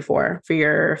 2024 for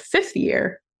your 5th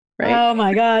year right? Oh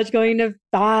my gosh, going to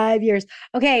 5 years.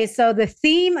 Okay, so the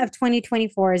theme of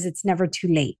 2024 is it's never too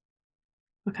late.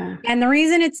 Okay. And the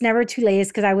reason it's never too late is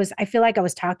because I feel like I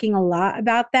was talking a lot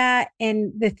about that.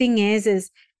 And the thing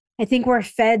is I think we're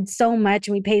fed so much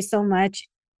and we pay so much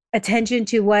attention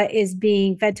to what is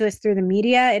being fed to us through the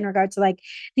media in regards to like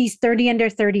these 30 under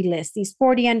 30 lists, these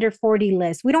 40 under 40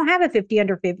 lists. We don't have a 50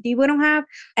 under 50. We don't have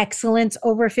excellence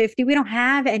over 50. We don't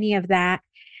have any of that.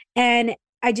 And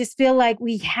I just feel like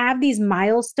we have these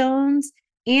milestones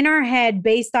in our head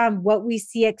based on what we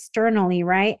see externally,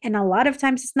 right? And a lot of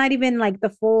times it's not even like the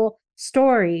full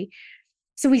story.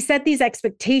 So we set these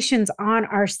expectations on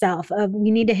ourselves of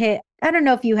we need to hit. I don't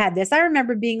know if you had this. I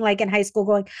remember being like in high school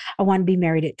going, I want to be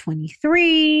married at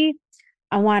 23.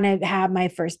 I want to have my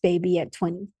first baby at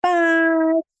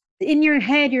 25. In your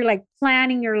head, you're like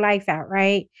planning your life out,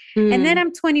 right? And then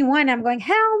I'm 21. I'm going,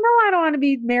 hell no, I don't want to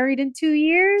be married in 2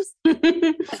 years.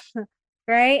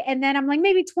 Right. And then I'm like,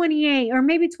 maybe 28 or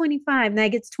maybe 25. And then I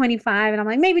get to 25 and I'm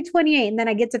like, maybe 28. And then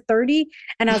I get to 30.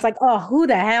 And I was like, oh, who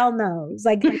the hell knows?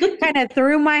 Like kind of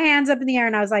threw my hands up in the air.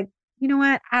 And I was like, you know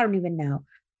what? I don't even know.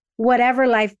 Whatever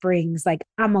life brings, like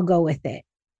I'm going to go with it.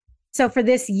 So for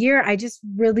this year, I just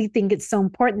really think it's so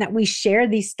important that we share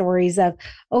these stories of,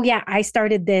 oh yeah, I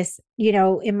started this,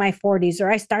 in my 40s, or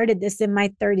I started this in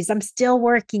my 30s. I'm still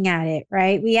working at it,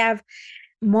 right? We have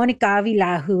Monica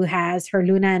Avila, who has her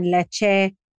Luna and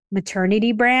Leche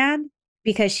maternity brand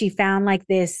because she found like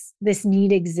this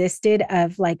need existed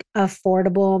of like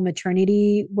affordable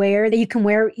maternity wear that you can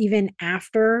wear even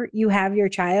after you have your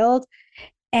child.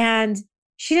 And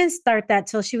she didn't start that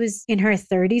till she was in her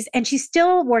 30s, and she's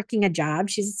still working a job.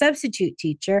 She's a substitute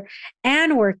teacher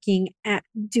and working at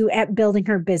building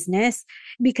her business,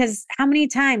 because how many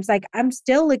times, like I'm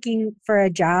still looking for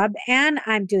a job and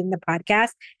I'm doing the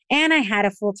podcast, and I had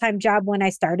a full-time job when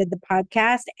I started the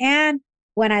podcast. And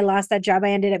when I lost that job, I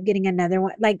ended up getting another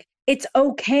one. Like it's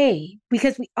okay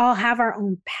because we all have our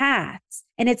own paths.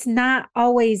 And it's not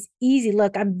always easy.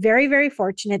 Look, I'm very, very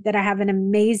fortunate that I have an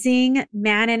amazing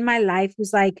man in my life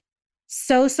who's like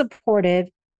so supportive,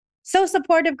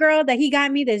 girl, that he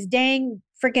got me this dang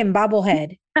freaking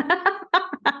bobblehead.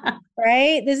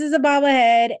 Right? This is a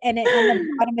bobblehead. And on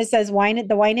the bottom, it says the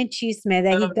wine and cheese smith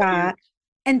that he got.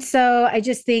 And so I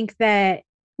just think that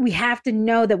we have to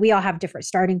know that we all have different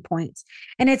starting points.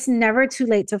 And it's never too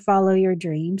late to follow your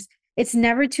dreams. It's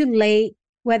never too late,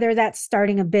 whether that's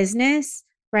starting a business,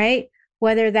 right?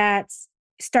 Whether that's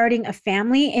starting a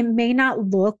family. It may not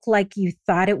look like you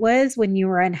thought it was when you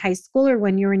were in high school or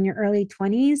when you were in your early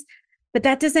 20s, but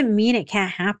that doesn't mean it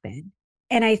can't happen.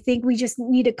 And I think we just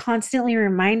need to constantly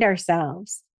remind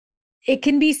ourselves. It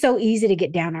can be so easy to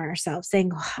get down on ourselves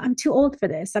saying, oh, I'm too old for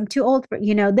this. I'm too old for,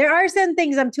 there are some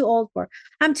things I'm too old for.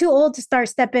 I'm too old to start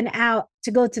stepping out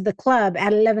to go to the club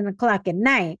at 11 o'clock at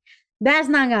night. That's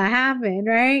not going to happen,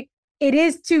 right? It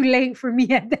is too late for me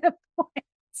at that point.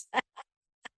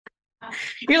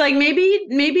 You're like, maybe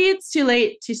it's too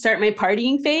late to start my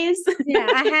partying phase. Yeah,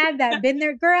 I had that. Been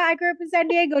there. Girl, I grew up in San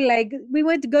Diego. Like we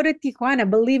went to go to Tijuana.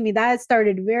 Believe me, that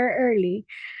started very early,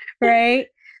 right?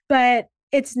 But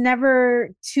it's never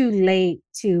too late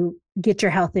to get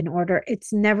your health in order.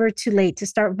 It's never too late to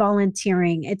start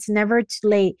volunteering. It's never too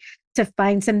late to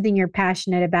find something you're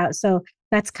passionate about. So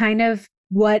that's kind of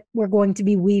what we're going to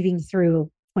be weaving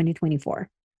through 2024.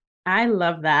 I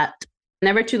love that.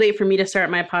 Never too late for me to start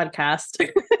my podcast.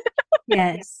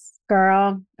 Yes,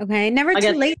 girl. Okay. Never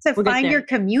too late to find your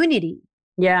community.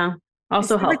 Yeah.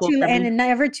 Also helpful. And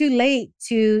never too late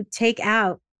to take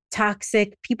out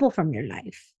toxic people from your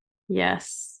life.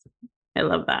 Yes. I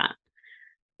love that.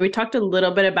 We talked a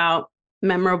little bit about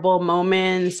memorable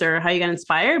moments or how you got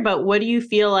inspired, but what do you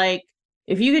feel like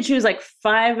if you could choose like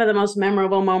 5 of the most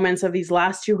memorable moments of these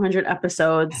last 200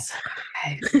 episodes?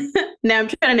 Now I'm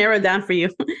trying to narrow it down for you.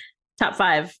 Top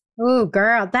 5. Oh,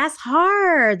 girl, that's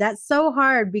hard. That's so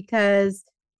hard because,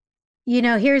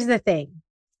 here's the thing.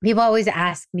 People always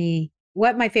ask me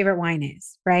what my favorite wine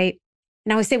is, right?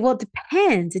 And I always say, well, it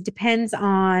depends. It depends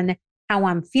on how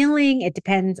I'm feeling. It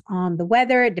depends on the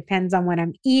weather. It depends on what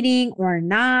I'm eating or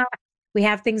not. We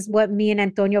have things, what me and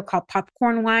Antonio call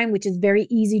popcorn wine, which is very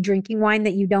easy drinking wine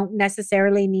that you don't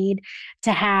necessarily need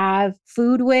to have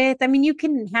food with. I mean, you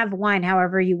can have wine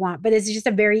however you want, but it's just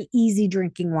a very easy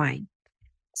drinking wine.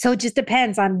 So it just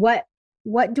depends on what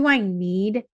do I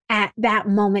need at that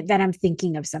moment that I'm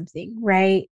thinking of something,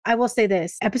 right? I will say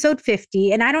this, episode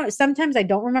 50, and sometimes I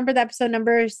don't remember the episode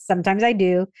numbers. Sometimes I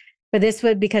do. But this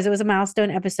would, because it was a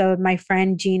milestone episode, my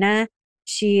friend Gina,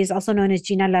 she is also known as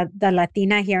Gina the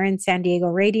Latina here in San Diego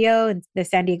radio, in the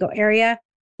San Diego area.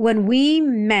 When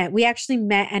we actually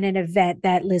met at an event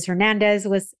that Liz Hernandez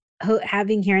was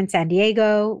having here in San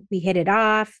Diego. We hit it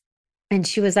off. And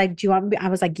she was like, do you want me? I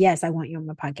was like, yes, I want you on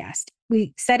my podcast.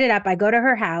 We set it up. I go to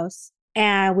her house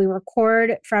and we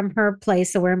record from her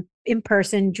place. So we're in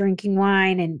person drinking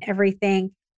wine and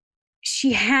everything.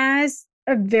 She has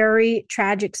a very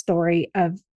tragic story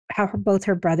of how both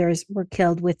her brothers were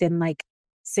killed within like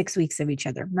 6 weeks of each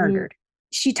other, murdered.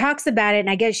 She talks about it. And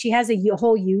I guess she has a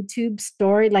whole YouTube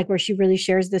story, like where she really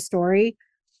shares the story.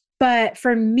 But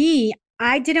for me,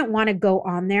 I didn't want to go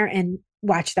on there and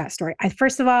watch that story.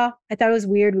 First of all, I thought it was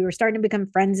weird. We were starting to become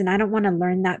friends and I don't want to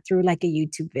learn that through like a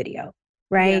YouTube video.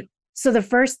 Right. Yeah. So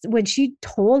when she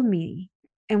told me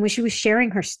and when she was sharing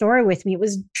her story with me, it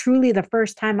was truly the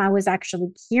first time I was actually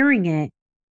hearing it.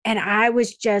 And I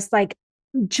was just like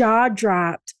jaw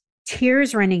dropped,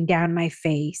 tears running down my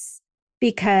face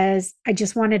because I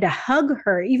just wanted to hug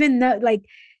her, even though like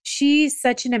she's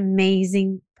such an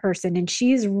amazing person and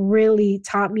she's really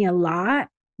taught me a lot.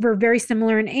 We're very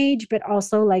similar in age, but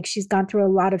also like she's gone through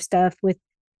a lot of stuff with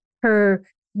her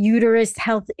uterus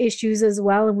health issues as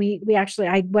well. And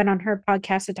I went on her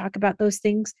podcast to talk about those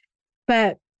things.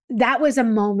 But that was a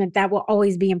moment that will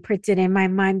always be imprinted in my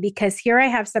mind because here I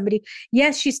have somebody,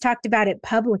 yes, she's talked about it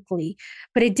publicly,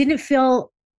 but it didn't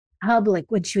feel public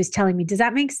when she was telling me. Does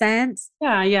that make sense?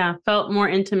 Yeah. Yeah. Felt more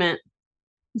intimate.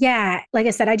 Yeah. Like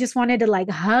I said, I just wanted to like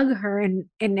hug her and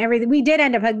everything. We did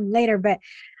end up hugging later, but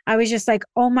I was just like,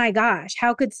 oh my gosh,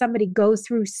 how could somebody go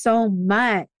through so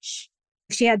much?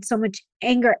 She had so much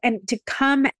anger and to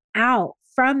come out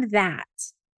from that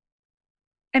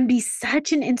and be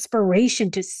such an inspiration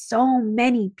to so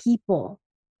many people.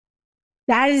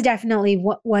 That is definitely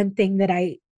one thing that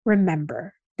I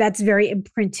remember that's very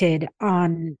imprinted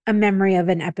on a memory of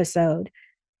an episode.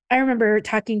 I remember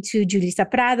talking to Julissa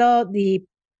Prado, the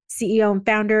CEO and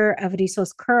founder of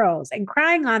Rizos Curls, and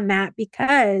crying on that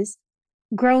because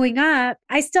growing up,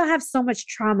 I still have so much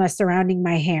trauma surrounding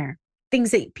my hair,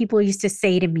 things that people used to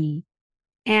say to me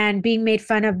and being made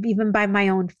fun of even by my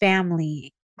own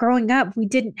family. Growing up, we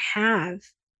didn't have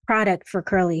product for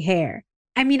curly hair.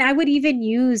 I mean, I would even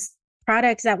use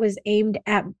products that was aimed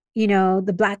at,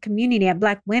 the Black community, at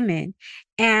Black women.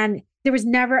 And there was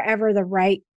never, ever the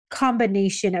right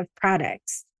combination of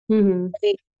products. Mm-hmm.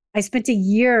 I spent a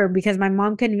year because my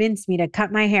mom convinced me to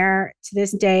cut my hair. To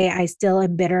this day, I still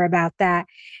am bitter about that.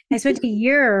 I spent a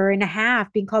year and a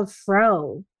half being called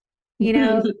fro,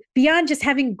 beyond just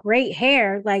having great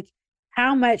hair, like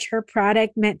how much her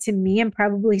product meant to me and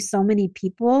probably so many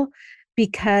people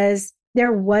because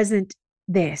there wasn't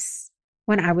this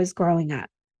when I was growing up.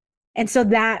 And so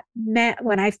that meant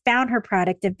when I found her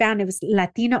product and found it was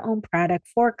Latino owned product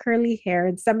for curly hair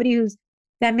and somebody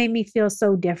that made me feel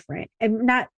so different and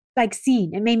not like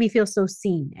seen. It made me feel so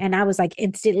seen. And I was like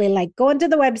instantly like going to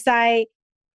the website,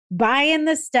 buying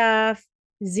the stuff,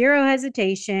 zero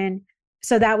hesitation.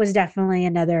 So that was definitely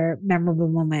another memorable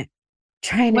moment.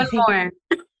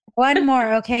 One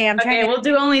more. Okay. Okay, we'll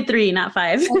do only 3, not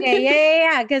 5. Okay.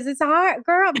 Yeah. Because it's hard.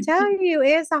 Girl, I'm telling you,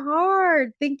 it's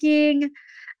hard thinking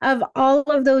of all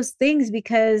of those things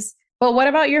because. But what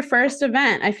about your first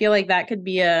event? I feel like that could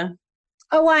be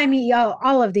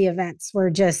all of the events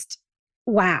were just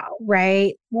wow,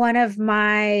 right? One of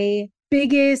my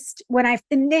biggest, when I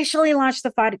initially launched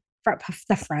the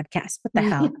fraudcast, what the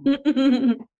hell?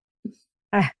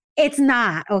 It's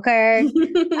not, okay?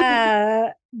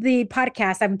 The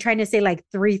podcast, I'm trying to say like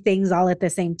 3 things all at the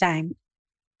same time.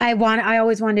 I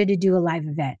always wanted to do a live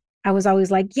event. I was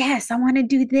always like, yes, I want to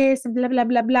do this and blah, blah,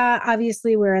 blah, blah.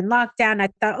 Obviously, we're in lockdown. I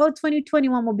thought,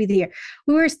 2021 will be the year.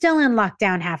 We were still in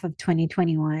lockdown half of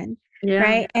 2021,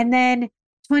 right? And then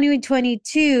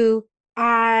 2022,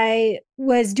 I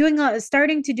was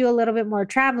starting to do a little bit more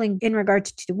traveling in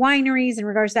regards to wineries, in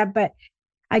regards to that, but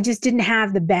I just didn't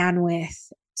have the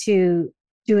bandwidth to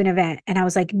do an event. And I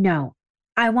was like, no,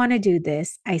 I want to do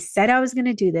this. I said I was going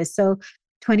to do this. So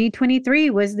 2023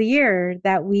 was the year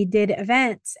that we did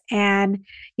events. And,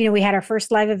 we had our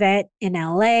first live event in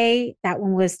LA. That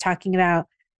one was talking about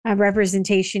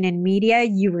representation in media.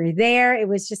 You were there. It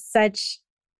was just such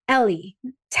Ellie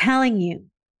telling you.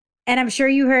 And I'm sure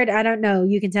you heard, I don't know,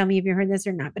 you can tell me if you heard this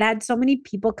or not, but I had so many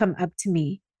people come up to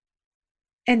me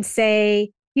and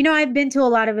say, I've been to a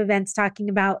lot of events talking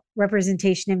about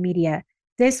representation in media.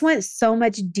 This went so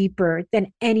much deeper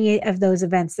than any of those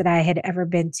events that I had ever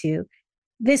been to.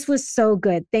 This was so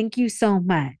good. Thank you so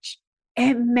much.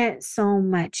 It meant so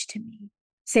much to me.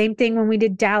 Same thing when we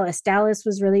did Dallas. Dallas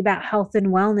was really about health and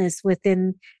wellness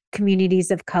within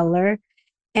communities of color.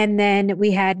 And then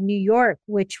we had New York,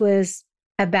 which was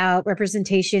about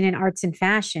representation in arts and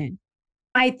fashion.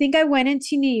 I think I went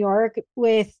into New York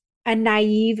with a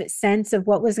naive sense of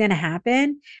what was going to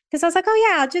happen because I was like, oh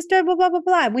yeah, I'll just do blah, blah, blah,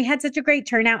 blah. And we had such a great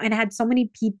turnout and had so many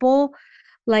people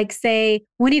like say,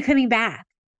 when are you coming back?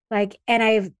 Like,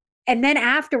 and then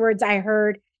afterwards I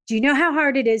heard, do you know how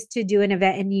hard it is to do an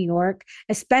event in New York,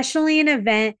 especially an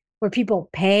event where people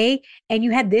pay and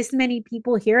you had this many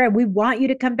people here and we want you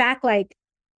to come back? Like,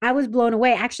 I was blown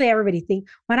away. Actually, everybody think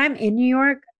when I'm in New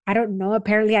York, I don't know.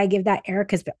 Apparently I give that air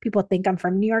because people think I'm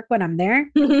from New York when I'm there,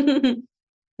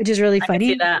 which is really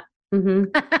funny. I can see that.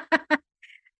 Mm-hmm.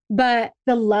 But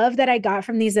the love that I got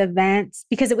from these events,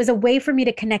 because it was a way for me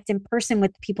to connect in person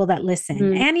with people that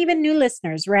listen and even new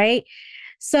listeners, right?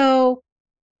 So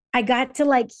I got to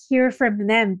like hear from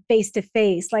them face to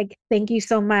face, like, thank you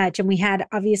so much. And we had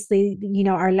obviously, you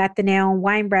know, our Latino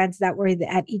wine brands that were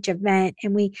at each event.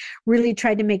 And we really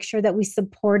tried to make sure that we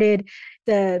supported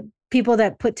the people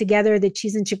that put together the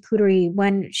cheese and charcuterie.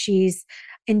 One, she's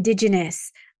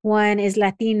indigenous, one is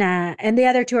Latina, and the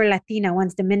other two are Latina.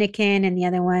 One's Dominican, and the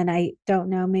other one, I don't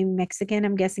know, maybe Mexican,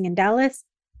 I'm guessing in Dallas.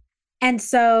 And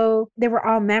so they were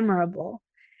all memorable.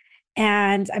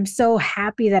 And I'm so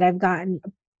happy that I've gotten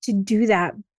to do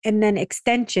that. And then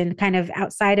extension kind of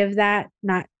outside of that,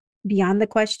 not beyond the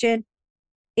question,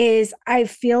 is I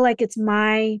feel like it's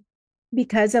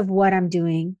because of what I'm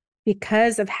doing,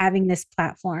 because of having this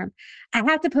platform, I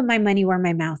have to put my money where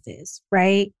my mouth is,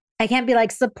 right? I can't be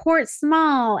like, support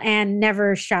small and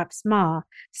never shop small,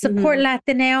 support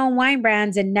Latino wine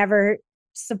brands and never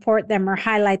support them or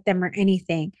highlight them or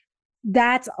anything.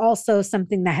 That's also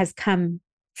something that has come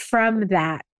from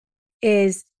that,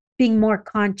 is being more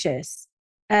conscious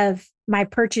of my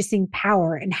purchasing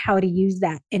power and how to use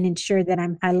that and ensure that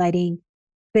I'm highlighting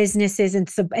businesses and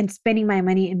spending my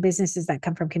money in businesses that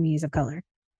come from communities of color.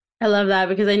 I love that,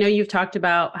 because I know you've talked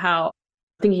about how,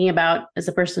 thinking about as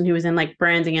a person who is in like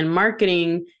branding and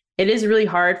marketing, it is really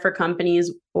hard for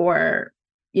companies or,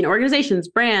 you know, organizations,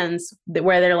 brands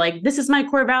where they're like, this is my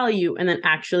core value, and then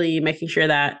actually making sure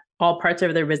that all parts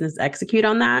of their business execute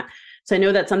on that. So I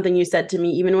know that's something you said to me,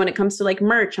 even when it comes to like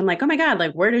merch, I'm like, oh my God,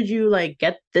 like, where did you like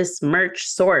get this merch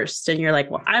sourced? And you're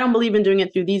like, well, I don't believe in doing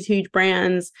it through these huge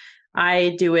brands.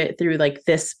 I do it through like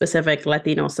this specific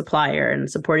Latino supplier and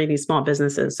supporting these small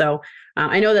businesses. So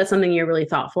I know that's something you're really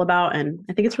thoughtful about, and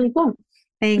I think it's really cool.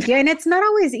 Thank you. And it's not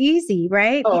always easy,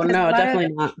 right? Oh, because no,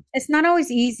 definitely not. It's not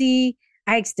always easy.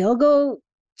 I still go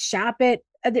shop at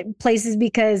other places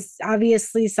because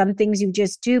obviously some things you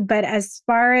just do. But as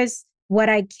far as what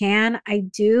I can, I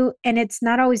do. And it's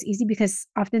not always easy because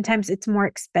oftentimes it's more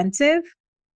expensive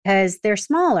because they're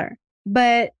smaller.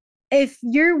 But if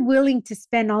you're willing to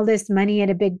spend all this money at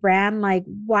a big brand, like,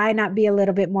 why not be a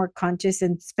little bit more conscious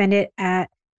and spend it at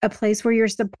a place where you're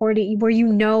supporting, where you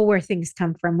know where things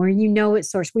come from, where you know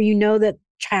it's sourced, where you know that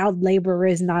child labor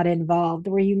is not involved,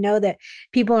 where you know that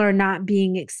people are not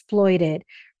being exploited,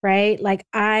 right? Like,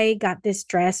 I got this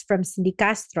dress from Cindy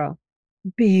Castro.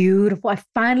 Beautiful. I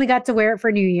finally got to wear it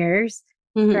for New Year's,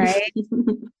 right?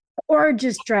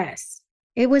 Gorgeous dress.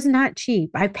 It was not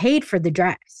cheap. I paid for the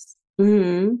dress.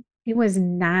 It was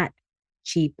not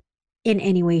cheap in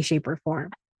any way, shape, or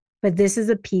form. But this is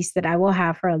a piece that I will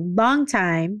have for a long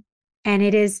time, and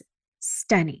it is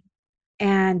stunning.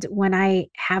 And when I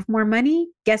have more money,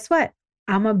 guess what?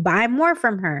 I'm going to buy more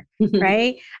from her,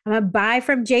 right? I'm going to buy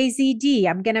from JZD.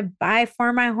 I'm going to buy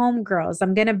for my homegirls.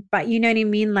 I'm going to buy, you know what I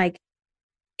mean? Like,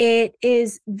 it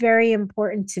is very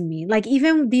important to me. Like,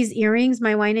 even these earrings,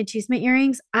 my wine and chisme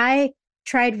earrings, I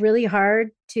tried really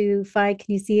hard to find,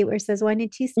 can you see it where it says wine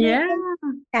and chisme? Yeah.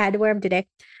 I had to wear them today.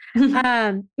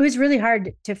 It was really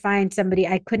hard to find somebody.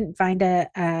 I couldn't find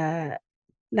a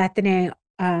Latino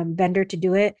vendor to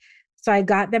do it. So I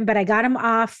got them, but I got them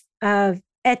off of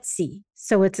Etsy.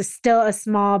 So it's still a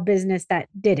small business that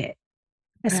did it.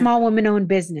 A small woman-owned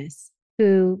business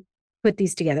who put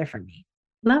these together for me.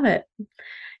 Love it.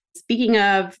 Speaking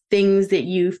of things that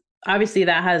you've, obviously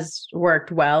that has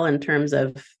worked well in terms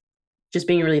of just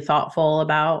being really thoughtful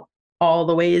about all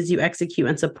the ways you execute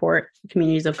and support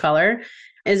communities of color.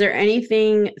 Is there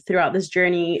anything throughout this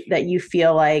journey that you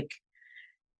feel like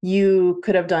you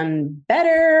could have done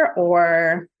better,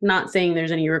 or not saying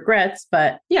there's any regrets,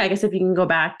 but yeah, I guess if you can go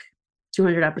back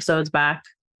 200 episodes back.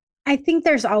 I think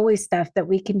there's always stuff that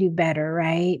we can do better,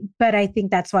 right? But I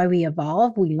think that's why we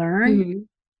evolve, we learn.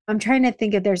 I'm trying to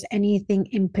think if there's anything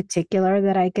in particular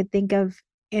that I could think of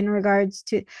in regards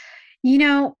to, you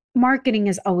know, marketing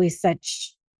is always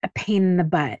such a pain in the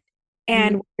butt.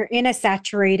 And we're in a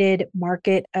saturated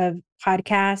market of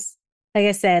podcasts. Like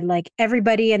I said, like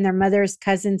everybody and their mother's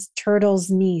cousin's turtle's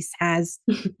niece has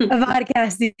a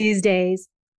podcast these days.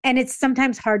 And it's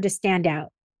sometimes hard to stand out,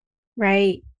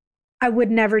 right? I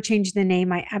would never change the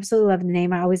name. I absolutely love the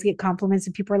name. I always get compliments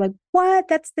and people are like, what?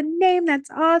 That's the name. That's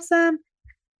awesome.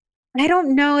 I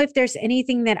don't know if there's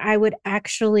anything that I would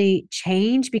actually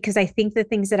change because I think the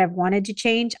things that I've wanted to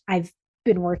change, I've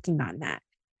been working on that.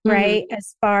 Right.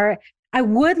 I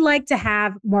would like to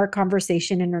have more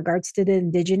conversation in regards to the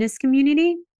Indigenous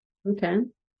community. Okay.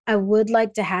 I would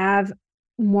like to have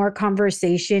more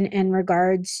conversation in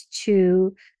regards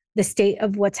to the state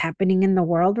of what's happening in the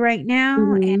world right now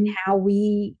and how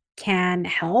we can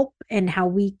help and how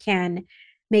we can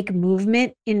make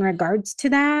movement in regards to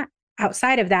that.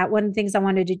 Outside of that, one of the things I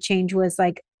wanted to change was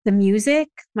like the music,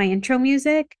 my intro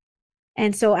music.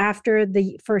 And so after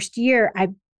the first year, I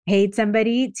paid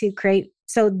somebody to create.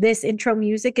 So this intro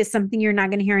music is something you're not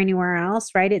going to hear anywhere else,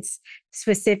 right? It's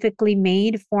specifically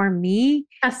made for me.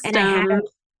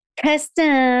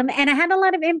 Custom. And I had a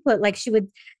lot of input. Like she would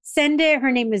send it.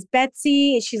 Her name is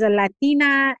Betsy. She's a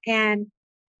Latina and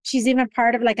she's even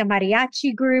part of like a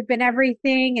mariachi group and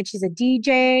everything. And she's a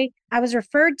DJ. I was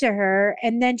referred to her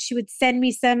and then she would send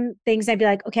me some things. I'd be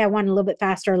like, okay, I want a little bit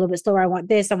faster, a little bit slower. I want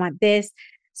this. I want this.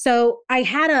 So I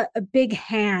had a big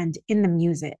hand in the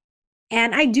music.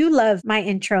 And I do love my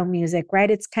intro music, right?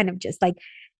 It's kind of just like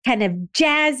kind of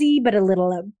jazzy, but a little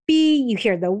upbeat. You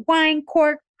hear the wine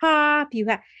cork pop. You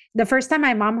got the first time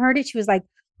my mom heard it, she was like,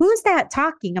 who's that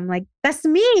talking? I'm like, that's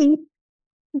me.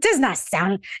 It does not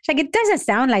sound she's like, it doesn't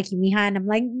sound like you, mija. And I'm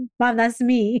like, Mom, that's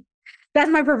me.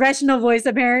 That's my professional voice,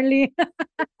 apparently.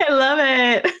 I love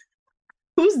it.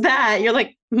 Who's that? You're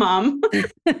like, Mom.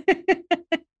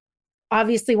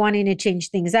 Obviously wanting to change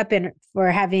things up and for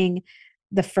having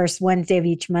the first Wednesday of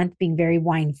each month being very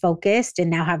wine focused and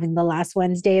now having the last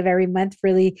Wednesday of every month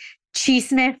really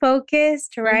chisme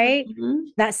focused, right?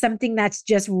 That's something that's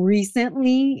just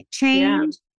recently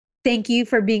changed. Yeah. Thank you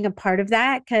for being a part of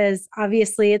that because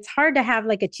obviously it's hard to have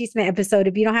like a chisme episode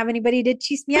if you don't have anybody to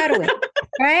chisme out with,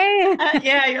 right?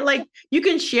 Yeah, you're like, you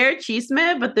can share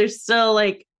chisme, but there's still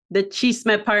like the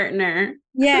chisme partner.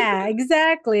 Yeah,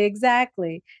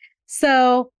 exactly.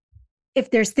 So if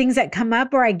there's things that come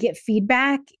up or I get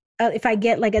feedback, if I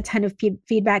get like a ton of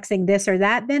feedback saying this or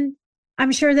that, then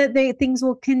I'm sure that things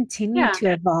will continue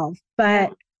to evolve.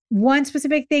 But one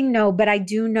specific thing, no, but I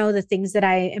do know the things that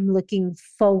I am looking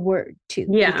forward to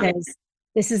because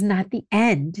this is not the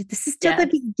end. This is still the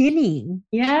beginning.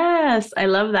 Yes, I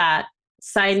love that.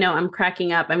 Side note, I'm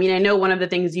cracking up. I mean, I know one of the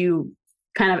things you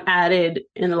kind of added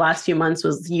in the last few months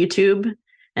was YouTube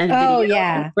and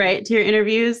video, right, to your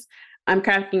interviews. I'm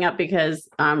cracking up because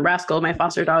Rascal, my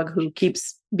foster dog, who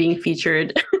keeps being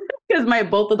featured because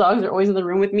both the dogs are always in the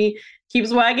room with me,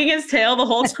 keeps wagging his tail the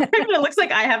whole time. And it looks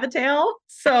like I have a tail.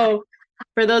 So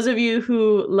for those of you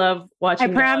who love watching,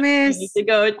 I promise you need to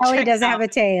go Ellie doesn't have a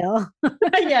tail.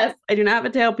 Yes, I do not have a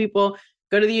tail. People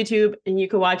go to the YouTube and you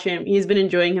can watch him. He's been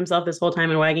enjoying himself this whole time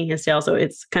and wagging his tail. So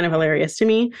it's kind of hilarious to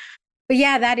me. But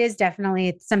yeah, that is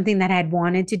definitely something that I'd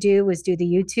wanted to do was do the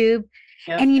YouTube.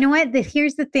 Yep. And you know what?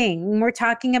 Here's the thing. When we're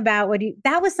talking about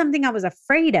that was something I was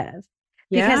afraid of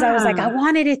because I was like, I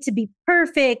wanted it to be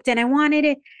perfect and I wanted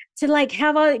it to like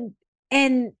have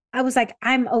and I was like,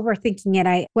 I'm overthinking it.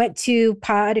 I went to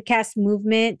Podcast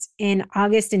Movement in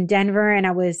August in Denver and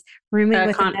I was rooming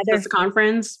with another. It's a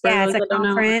conference? Yeah, it's a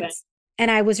conference. Okay. And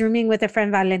I was rooming with a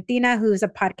friend, Valentina, who's a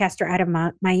podcaster out of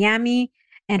Miami.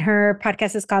 And her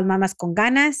podcast is called Mamas con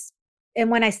Ganas. And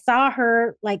when I saw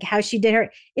her, like how she did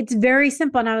it's very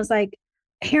simple. And I was like,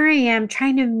 here I am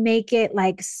trying to make it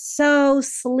like so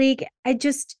sleek.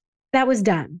 That was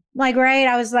dumb. Like, right.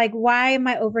 I was like, why am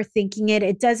I overthinking it?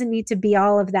 It doesn't need to be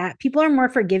all of that. People are more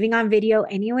forgiving on video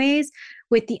anyways,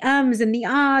 with the ums and the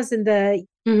ahs and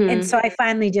and so I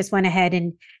finally just went ahead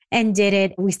and did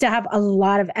it. We still have a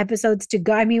lot of episodes to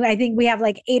go. I mean, I think we have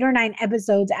like 8 or 9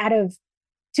 episodes out of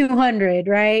 200,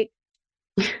 right?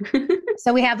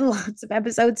 So we have lots of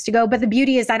episodes to go. But the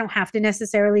beauty is I don't have to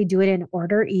necessarily do it in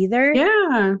order either.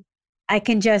 Yeah. I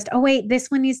can just, oh, wait, this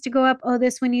one needs to go up. Oh,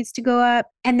 this one needs to go up.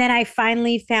 And then I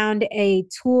finally found a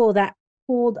tool that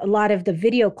pulled a lot of the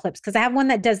video clips because I have one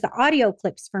that does the audio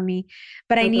clips for me,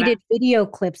 but I needed video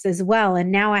clips as well.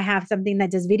 And now I have something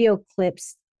that does video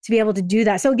clips to be able to do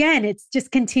that. So again, it's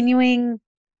just continuing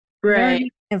learning,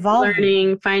 evolving.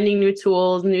 Learning, finding new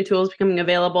tools becoming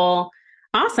available.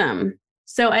 Awesome.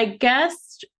 So I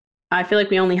guess I feel like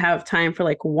we only have time for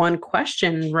like one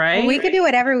question, right? Well, we could do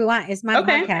whatever we want. It's my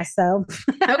podcast, so.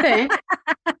 Okay.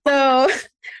 So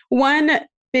one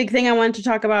big thing I wanted to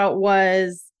talk about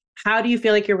was how do you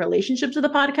feel like your relationship to the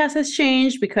podcast has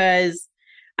changed? Because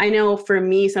I know for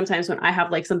me, sometimes when I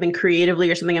have like something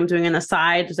creatively or something I'm doing on the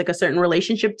side, there's like a certain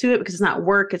relationship to it because it's not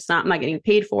work. I'm not getting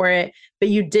paid for it. But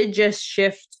you did just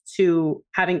shift to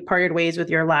having parted ways with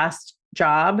your last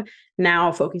job,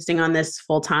 now focusing on this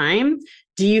full time.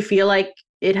 Do you feel like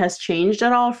it has changed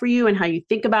at all for you and how you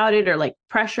think about it, or like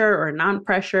pressure or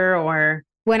non-pressure? Or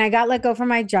when I got let go from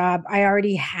my job, I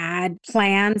already had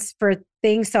plans for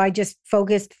things. So I just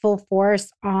focused full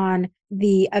force on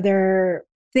the other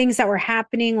things that were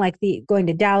happening, like the going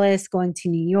to Dallas, going to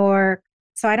New York.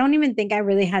 So I don't even think I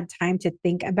really had time to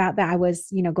think about that. I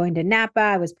was, going to Napa.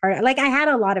 I was like, I had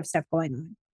a lot of stuff going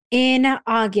on. In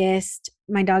August,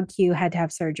 my dog Q had to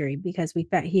have surgery because we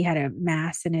thought he had a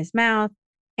mass in his mouth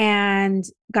and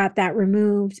got that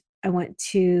removed. I went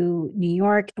to New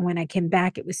York, and when I came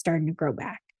back, it was starting to grow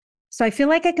back. So I feel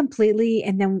like I completely,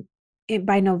 and then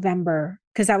by November,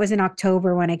 because that was in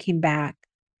October when I came back,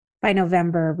 by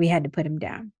November, we had to put him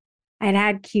down. I'd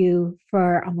had Q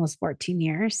for almost 14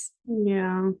 years.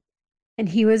 Yeah. And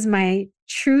he was my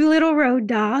true little road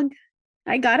dog.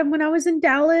 I got him when I was in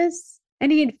Dallas,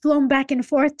 and he had flown back and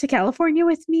forth to California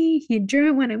with me. He had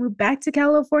driven when I moved back to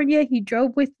California. He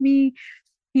drove with me.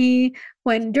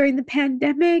 When during the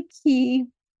pandemic,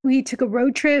 we took a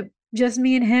road trip, just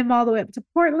me and him, all the way up to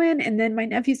Portland. And then my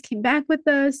nephews came back with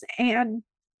us, and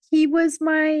he was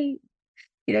during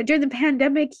the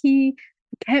pandemic, he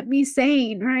kept me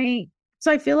sane, right?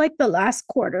 So I feel like the last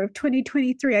quarter of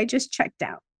 2023, I just checked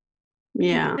out.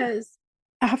 Yeah. Because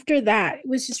after that, it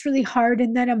was just really hard.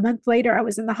 And then a month later, I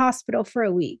was in the hospital for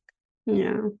a week.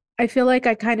 Yeah. I feel like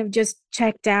I kind of just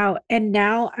checked out, and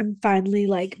now I'm finally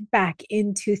like back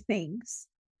into things.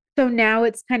 So now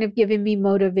it's kind of giving me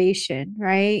motivation,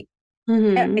 right?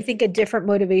 Mm-hmm. I think a different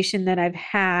motivation that I've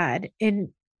had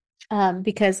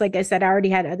because like I said, I already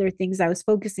had other things I was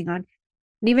focusing on.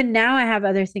 And even now I have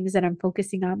other things that I'm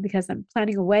focusing on because I'm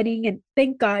planning a wedding, and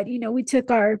thank God, we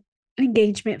took our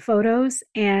engagement photos,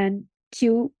 and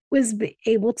Q was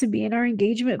able to be in our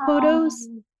engagement photos,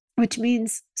 which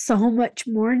means so much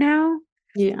more now.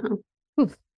 Yeah. But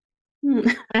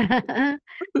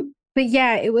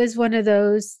yeah, it was one of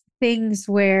those things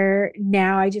where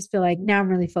now I just feel like now I'm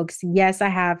really focusing. Yes, I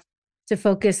have to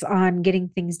focus on getting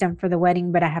things done for the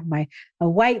wedding, but I have a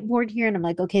whiteboard here, and I'm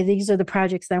like, okay, these are the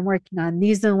projects that I'm working on.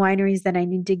 These are the wineries that I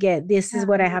need to get. This is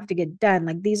what I have to get done.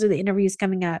 Like, these are the interviews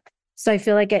coming up. So I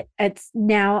feel like it's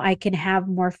now I can have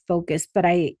more focus, but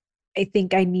I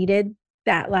think I needed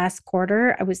that last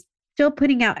quarter. I was still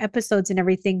putting out episodes and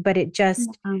everything, but it just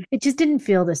didn't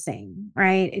feel the same,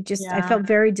 right? I felt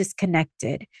very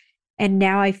disconnected. And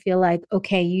now I feel like,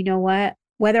 okay, you know what?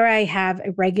 Whether I have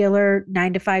a regular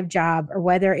 9-to-5 job or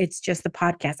whether it's just the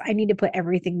podcast, I need to put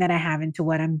everything that I have into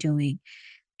what I'm doing.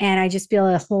 And I just feel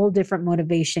a whole different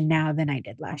motivation now than I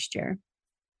did last year.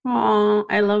 Oh,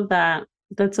 I love that.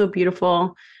 That's so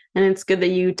beautiful. And it's good that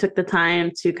you took the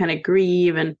time to kind of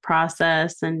grieve and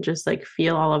process and just like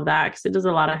feel all of that, because it is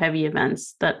a lot of heavy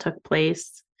events that took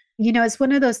place. It's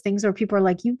one of those things where people are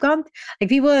like, you've gone, like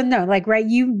people know, like, right,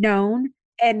 you've known.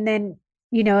 And then,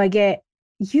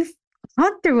 you've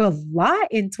gone through a lot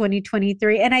in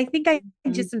 2023. And I think I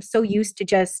just am so used to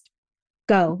just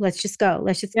go, let's just go,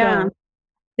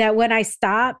 that when I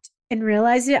stopped and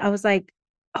realized it, I was like,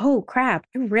 oh crap,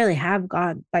 I really have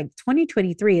gone, like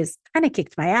 2023 has kind of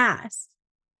kicked my ass.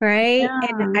 Right. Yeah.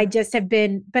 And I just have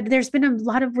been, but there's been a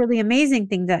lot of really amazing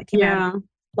things that came out. A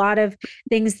lot of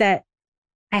things that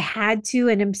I had to,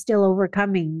 and I'm still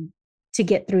overcoming to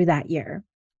get through that year.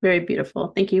 Very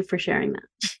beautiful. Thank you for sharing that.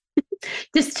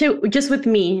 just with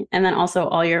me, and then also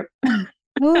all your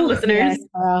listeners.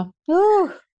 Yes,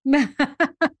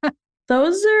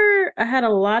 I had a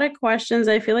lot of questions.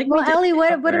 I feel like, well, Ellie,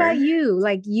 what about you?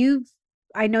 Like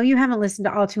I know you haven't listened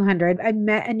to all 200. I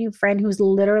met a new friend who's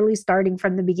literally starting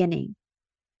from the beginning.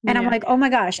 And I'm like, oh my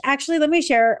gosh, actually, let me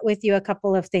share with you a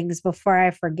couple of things before I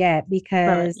forget,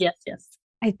 because yes.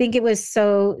 I think it was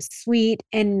so sweet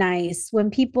and nice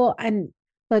when people, and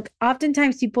look,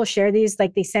 oftentimes people share these,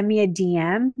 like they send me a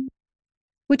DM,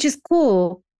 which is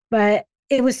cool, but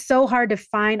it was so hard to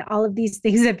find all of these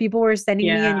things that people were sending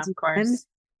me in DMs. Of course.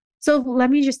 So let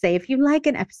me just say, if you like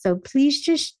an episode, please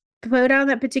just put on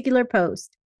that particular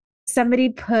post. Somebody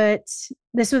put,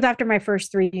 this was after my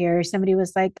first 3 years. Somebody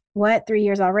was like, what, 3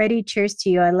 years already? Cheers to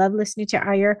you. I love listening to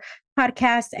all your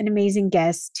podcasts and amazing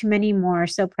guests. Too many more.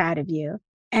 So proud of you.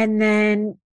 And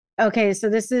then, okay, so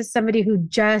this is somebody who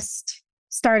just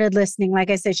started listening. Like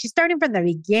I said, she's starting from the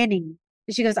beginning.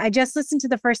 She goes, I just listened to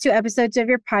the first 2 episodes of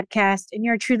your podcast, and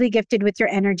you're truly gifted with your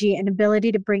energy and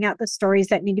ability to bring out the stories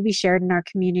that need to be shared in our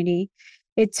community.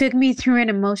 It took me through an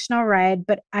emotional ride,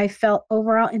 but I felt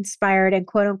overall inspired and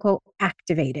quote unquote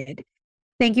activated.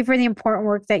 Thank you for the important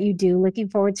work that you do. Looking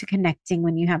forward to connecting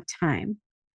when you have time.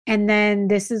 And then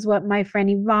this is what my friend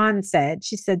Yvonne said.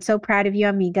 She said, so proud of you,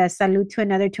 amiga. Salute to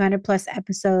another 200 plus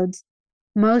episodes.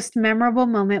 Most memorable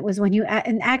moment was when you,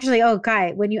 and actually, oh,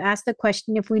 Kai, when you asked the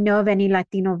question if we know of any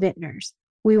Latino vintners.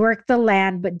 We work the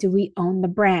land, but do we own the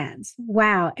brands?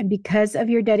 Wow. And because of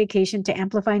your dedication to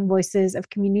amplifying voices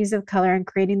of communities of color and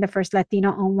creating the first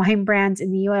Latino-owned wine brands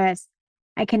in the US,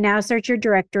 I can now search your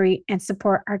directory and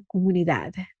support our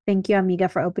comunidad. Thank you, amiga,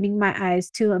 for opening my eyes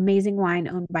to amazing wine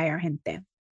owned by our gente.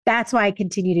 That's why I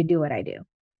continue to do what I do.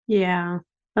 Yeah,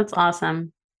 that's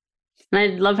awesome. And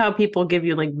I love how people give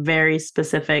you like very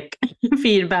specific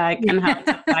feedback and how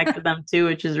to back to them too,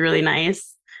 which is really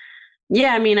nice.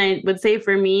 Yeah, I mean, I would say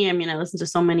for me, I mean, I listen to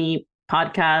so many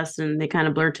podcasts and they kind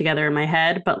of blur together in my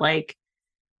head. But like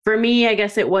for me, I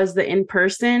guess it was the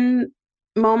in-person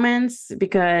moments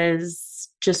because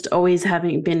just always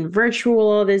having been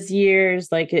virtual all these years,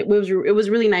 like it was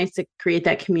really nice to create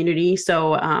that community.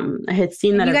 So I had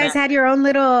seen that you guys had your own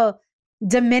little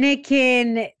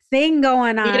Dominican thing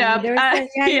going on.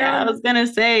 I was gonna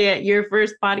say at your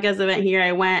first podcast event here,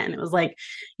 I went and it was like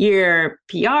your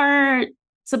PR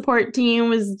support team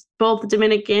was both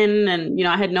Dominican, and you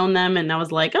know I had known them, and I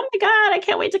was like, oh my god, I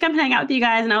can't wait to come hang out with you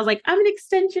guys. And I was like, I'm an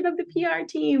extension of the PR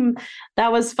team.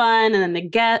 That was fun. And then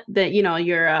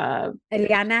your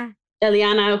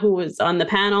Eliana, who was on the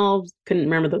panel, couldn't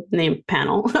remember the name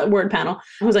panel, word panel,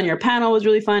 who was on your panel, was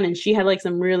really fun. And she had like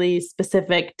some really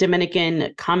specific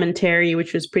Dominican commentary,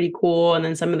 which was pretty cool. And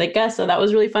then some of the guests. So that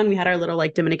was really fun. We had our little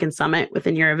like Dominican summit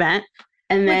within your event.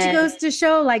 And then, which goes to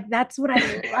show like, that's what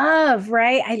I love,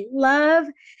 right? I love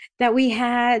that we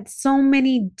had so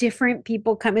many different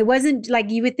people come. It wasn't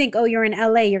like you would think, oh, you're in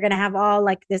LA, you're going to have all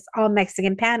like this all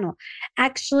Mexican panel.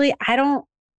 Actually, I don't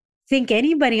think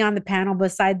anybody on the panel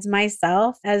besides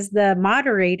myself as the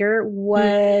moderator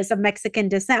was of Mexican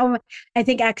descent. I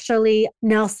think actually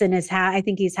Nelson is I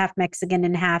think he's half Mexican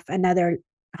and half another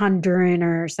Honduran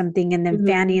or something. And then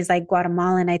Fanny is like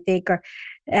Guatemalan, I think,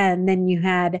 and then you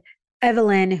had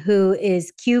Evelyn, who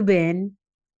is Cuban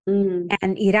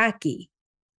and Iraqi.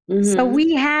 So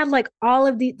we had like all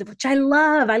of these, which I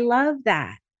love. I love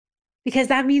that because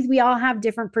that means we all have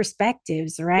different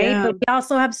perspectives, right? Yeah. But we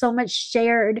also have so much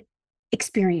shared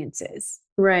experiences.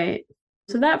 Right.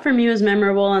 So that for me was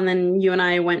memorable. And then you and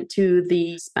I went to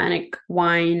the Hispanic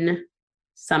Wine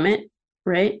Summit,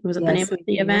 right? Was it the name of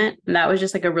the event? And that was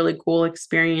just like a really cool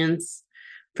experience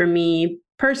for me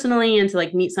personally, and to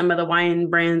like meet some of the wine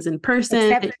brands in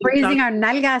person. Except freezing our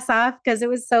nalgas off because it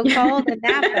was so cold in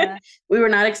Napa. We were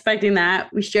not expecting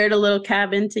that. We shared a little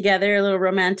cabin together, a little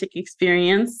romantic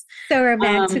experience. So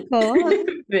romantical.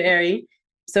 Very.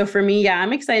 So for me, yeah,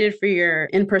 I'm excited for your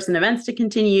in-person events to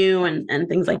continue and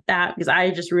things like that, because I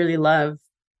just really love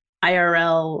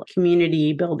IRL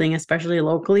community building, especially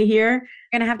locally here.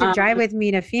 You're going to have to drive with me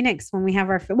to Phoenix when we have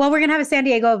we're going to have a San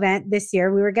Diego event this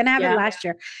year. We were going to have it last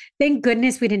year. Thank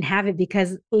goodness we didn't have it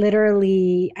because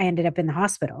literally I ended up in the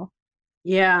hospital.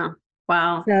 Yeah.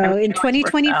 Wow. So in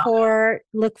 2024,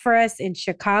 look for us in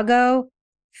Chicago,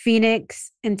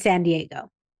 Phoenix, and San Diego.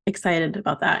 Excited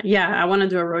about that. Yeah. I want to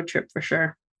do a road trip for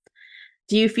sure.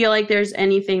 Do you feel like there's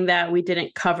anything that we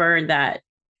didn't cover that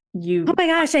oh my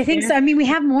gosh, I think so. I mean, we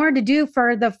have more to do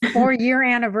for the 4-year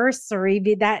anniversary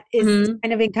that is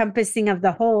kind of encompassing of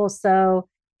the whole. So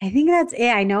I think that's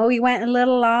it. I know we went a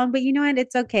little long, but you know what?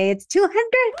 It's okay. It's 200.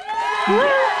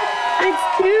 It's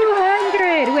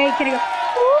 200. Wait, can I go?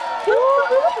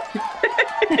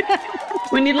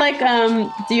 We need like,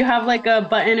 do you have like a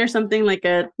button or something like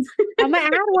a? I'm gonna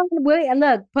add one. Wait,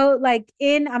 look, I'm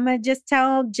gonna just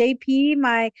tell JP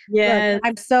look,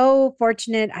 I'm so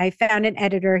fortunate. I found an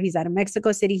editor. He's out of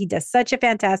Mexico City. He does such a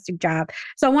fantastic job.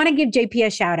 So I want to give JP a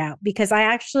shout out because I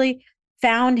actually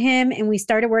found him and we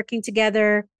started working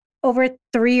together over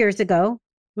 3 years ago.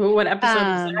 Well, what episode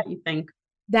was that, you think?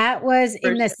 That was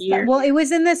it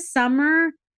was in the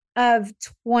summer of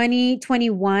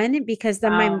 2021 because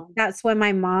that's when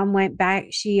my mom went back.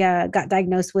 She got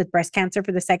diagnosed with breast cancer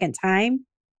for the second time.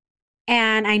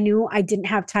 And I knew I didn't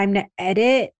have time to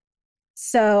edit.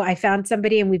 So I found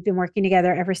somebody and we've been working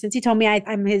together ever since. He told me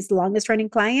I'm his longest running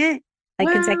client,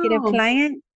 consecutive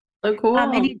client. So cool.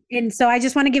 And so I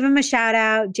just want to give him a shout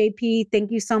out. JP,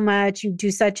 thank you so much. You do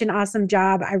such an awesome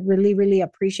job. I really, really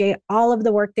appreciate all of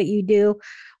the work that you do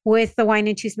with the Wine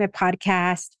and Chisme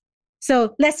podcast.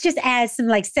 So let's just add some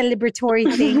like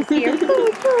celebratory things here.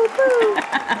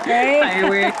 Right?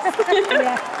 Fireworks.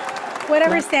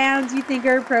 whatever sounds you think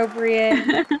are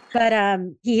appropriate. But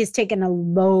he has taken a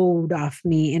load off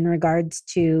me in regards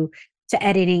to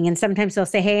editing. And sometimes he'll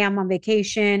say, hey, I'm on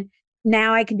vacation.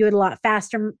 Now I can do it a lot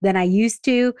faster than I used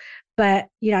to. But,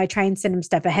 I try and send him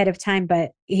stuff ahead of time.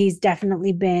 But he's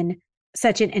definitely been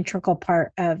such an integral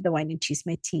part of the Wine and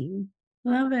Chisme team.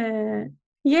 Love it.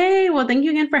 Yay. Well, thank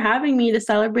you again for having me to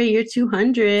celebrate your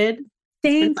 200.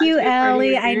 Thank you,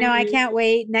 Ellie. I know I can't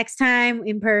wait next time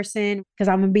in person because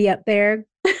I'm going to be up there.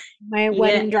 My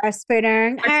wedding dress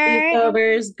fitting.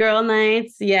 Sleepovers, girl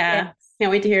nights. Yeah. Yes.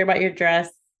 Can't wait to hear about your dress.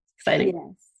 Exciting.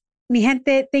 Yes. Mi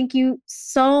gente, thank you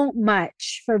so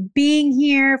much for being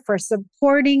here, for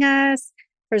supporting us,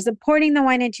 for supporting the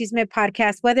Wine and Chisme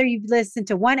podcast, whether you've listened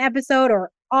to one episode or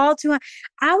all 200.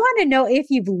 I want to know if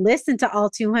you've listened to all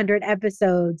 200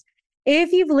 episodes.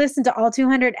 If you've listened to all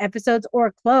 200 episodes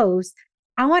or close,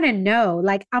 I want to know.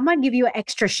 I'm going to give you an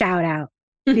extra shout out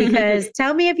because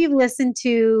tell me if you've listened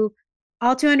to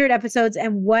all 200 episodes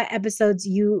and what episodes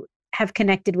you have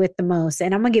connected with the most.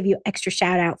 And I'm going to give you extra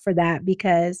shout out for that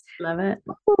because love it.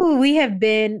 We've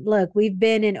been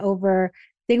downloaded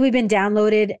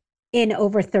in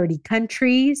over 30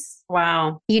 countries.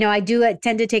 Wow. I do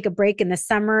tend to take a break in the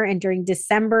summer and during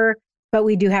December, but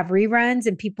we do have reruns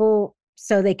and people,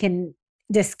 so they can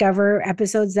discover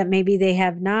episodes that maybe they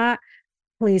have not.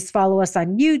 Please follow us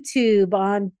on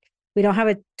YouTube, we don't have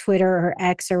a Twitter or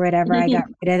X or whatever. I got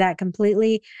rid of that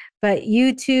completely. But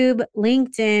YouTube,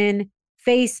 LinkedIn,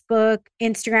 Facebook,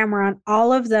 Instagram, we're on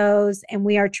all of those. And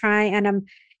we are trying, and I'm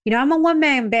a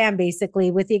one-man band,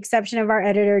 basically, with the exception of our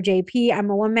editor, JP. I'm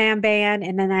a one-man band.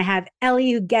 And then I have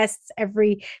Ellie, who guests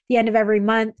the end of every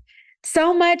month.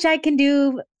 So much I can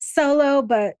do solo,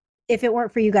 but if it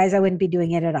weren't for you guys, I wouldn't be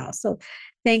doing it at all. So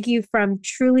thank you from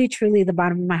truly, truly the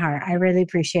bottom of my heart. I really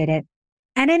appreciate it.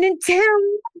 And then until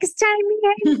next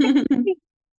time,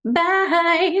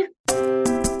 bye.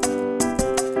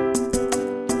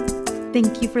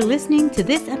 Thank you for listening to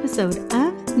this episode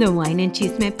of the Wine and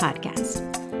Chisme podcast.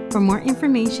 For more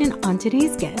information on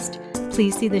today's guest,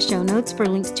 please see the show notes for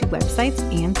links to websites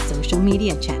and social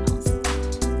media channels.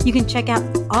 You can check out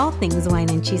all things Wine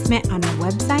and Chisme on our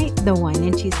website,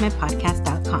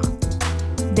 thewineandchismepodcast.com.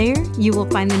 There, you will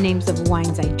find the names of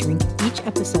wines I drink each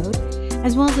episode,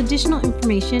 as well as additional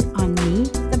information on me,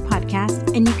 the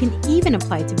podcast, and you can even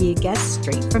apply to be a guest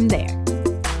straight from there.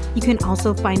 You can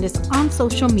also find us on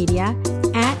social media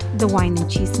at The Wine and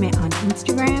Chisme on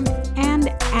Instagram and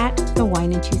at The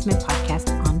Wine and Chisme Podcast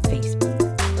on Facebook.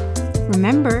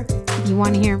 Remember, if you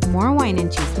want to hear more Wine and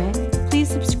Chisme, please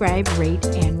subscribe, rate,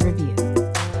 and review.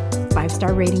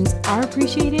 5-star ratings are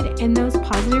appreciated, and those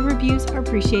positive reviews are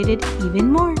appreciated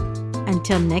even more.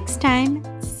 Until next time,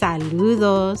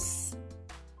 saludos.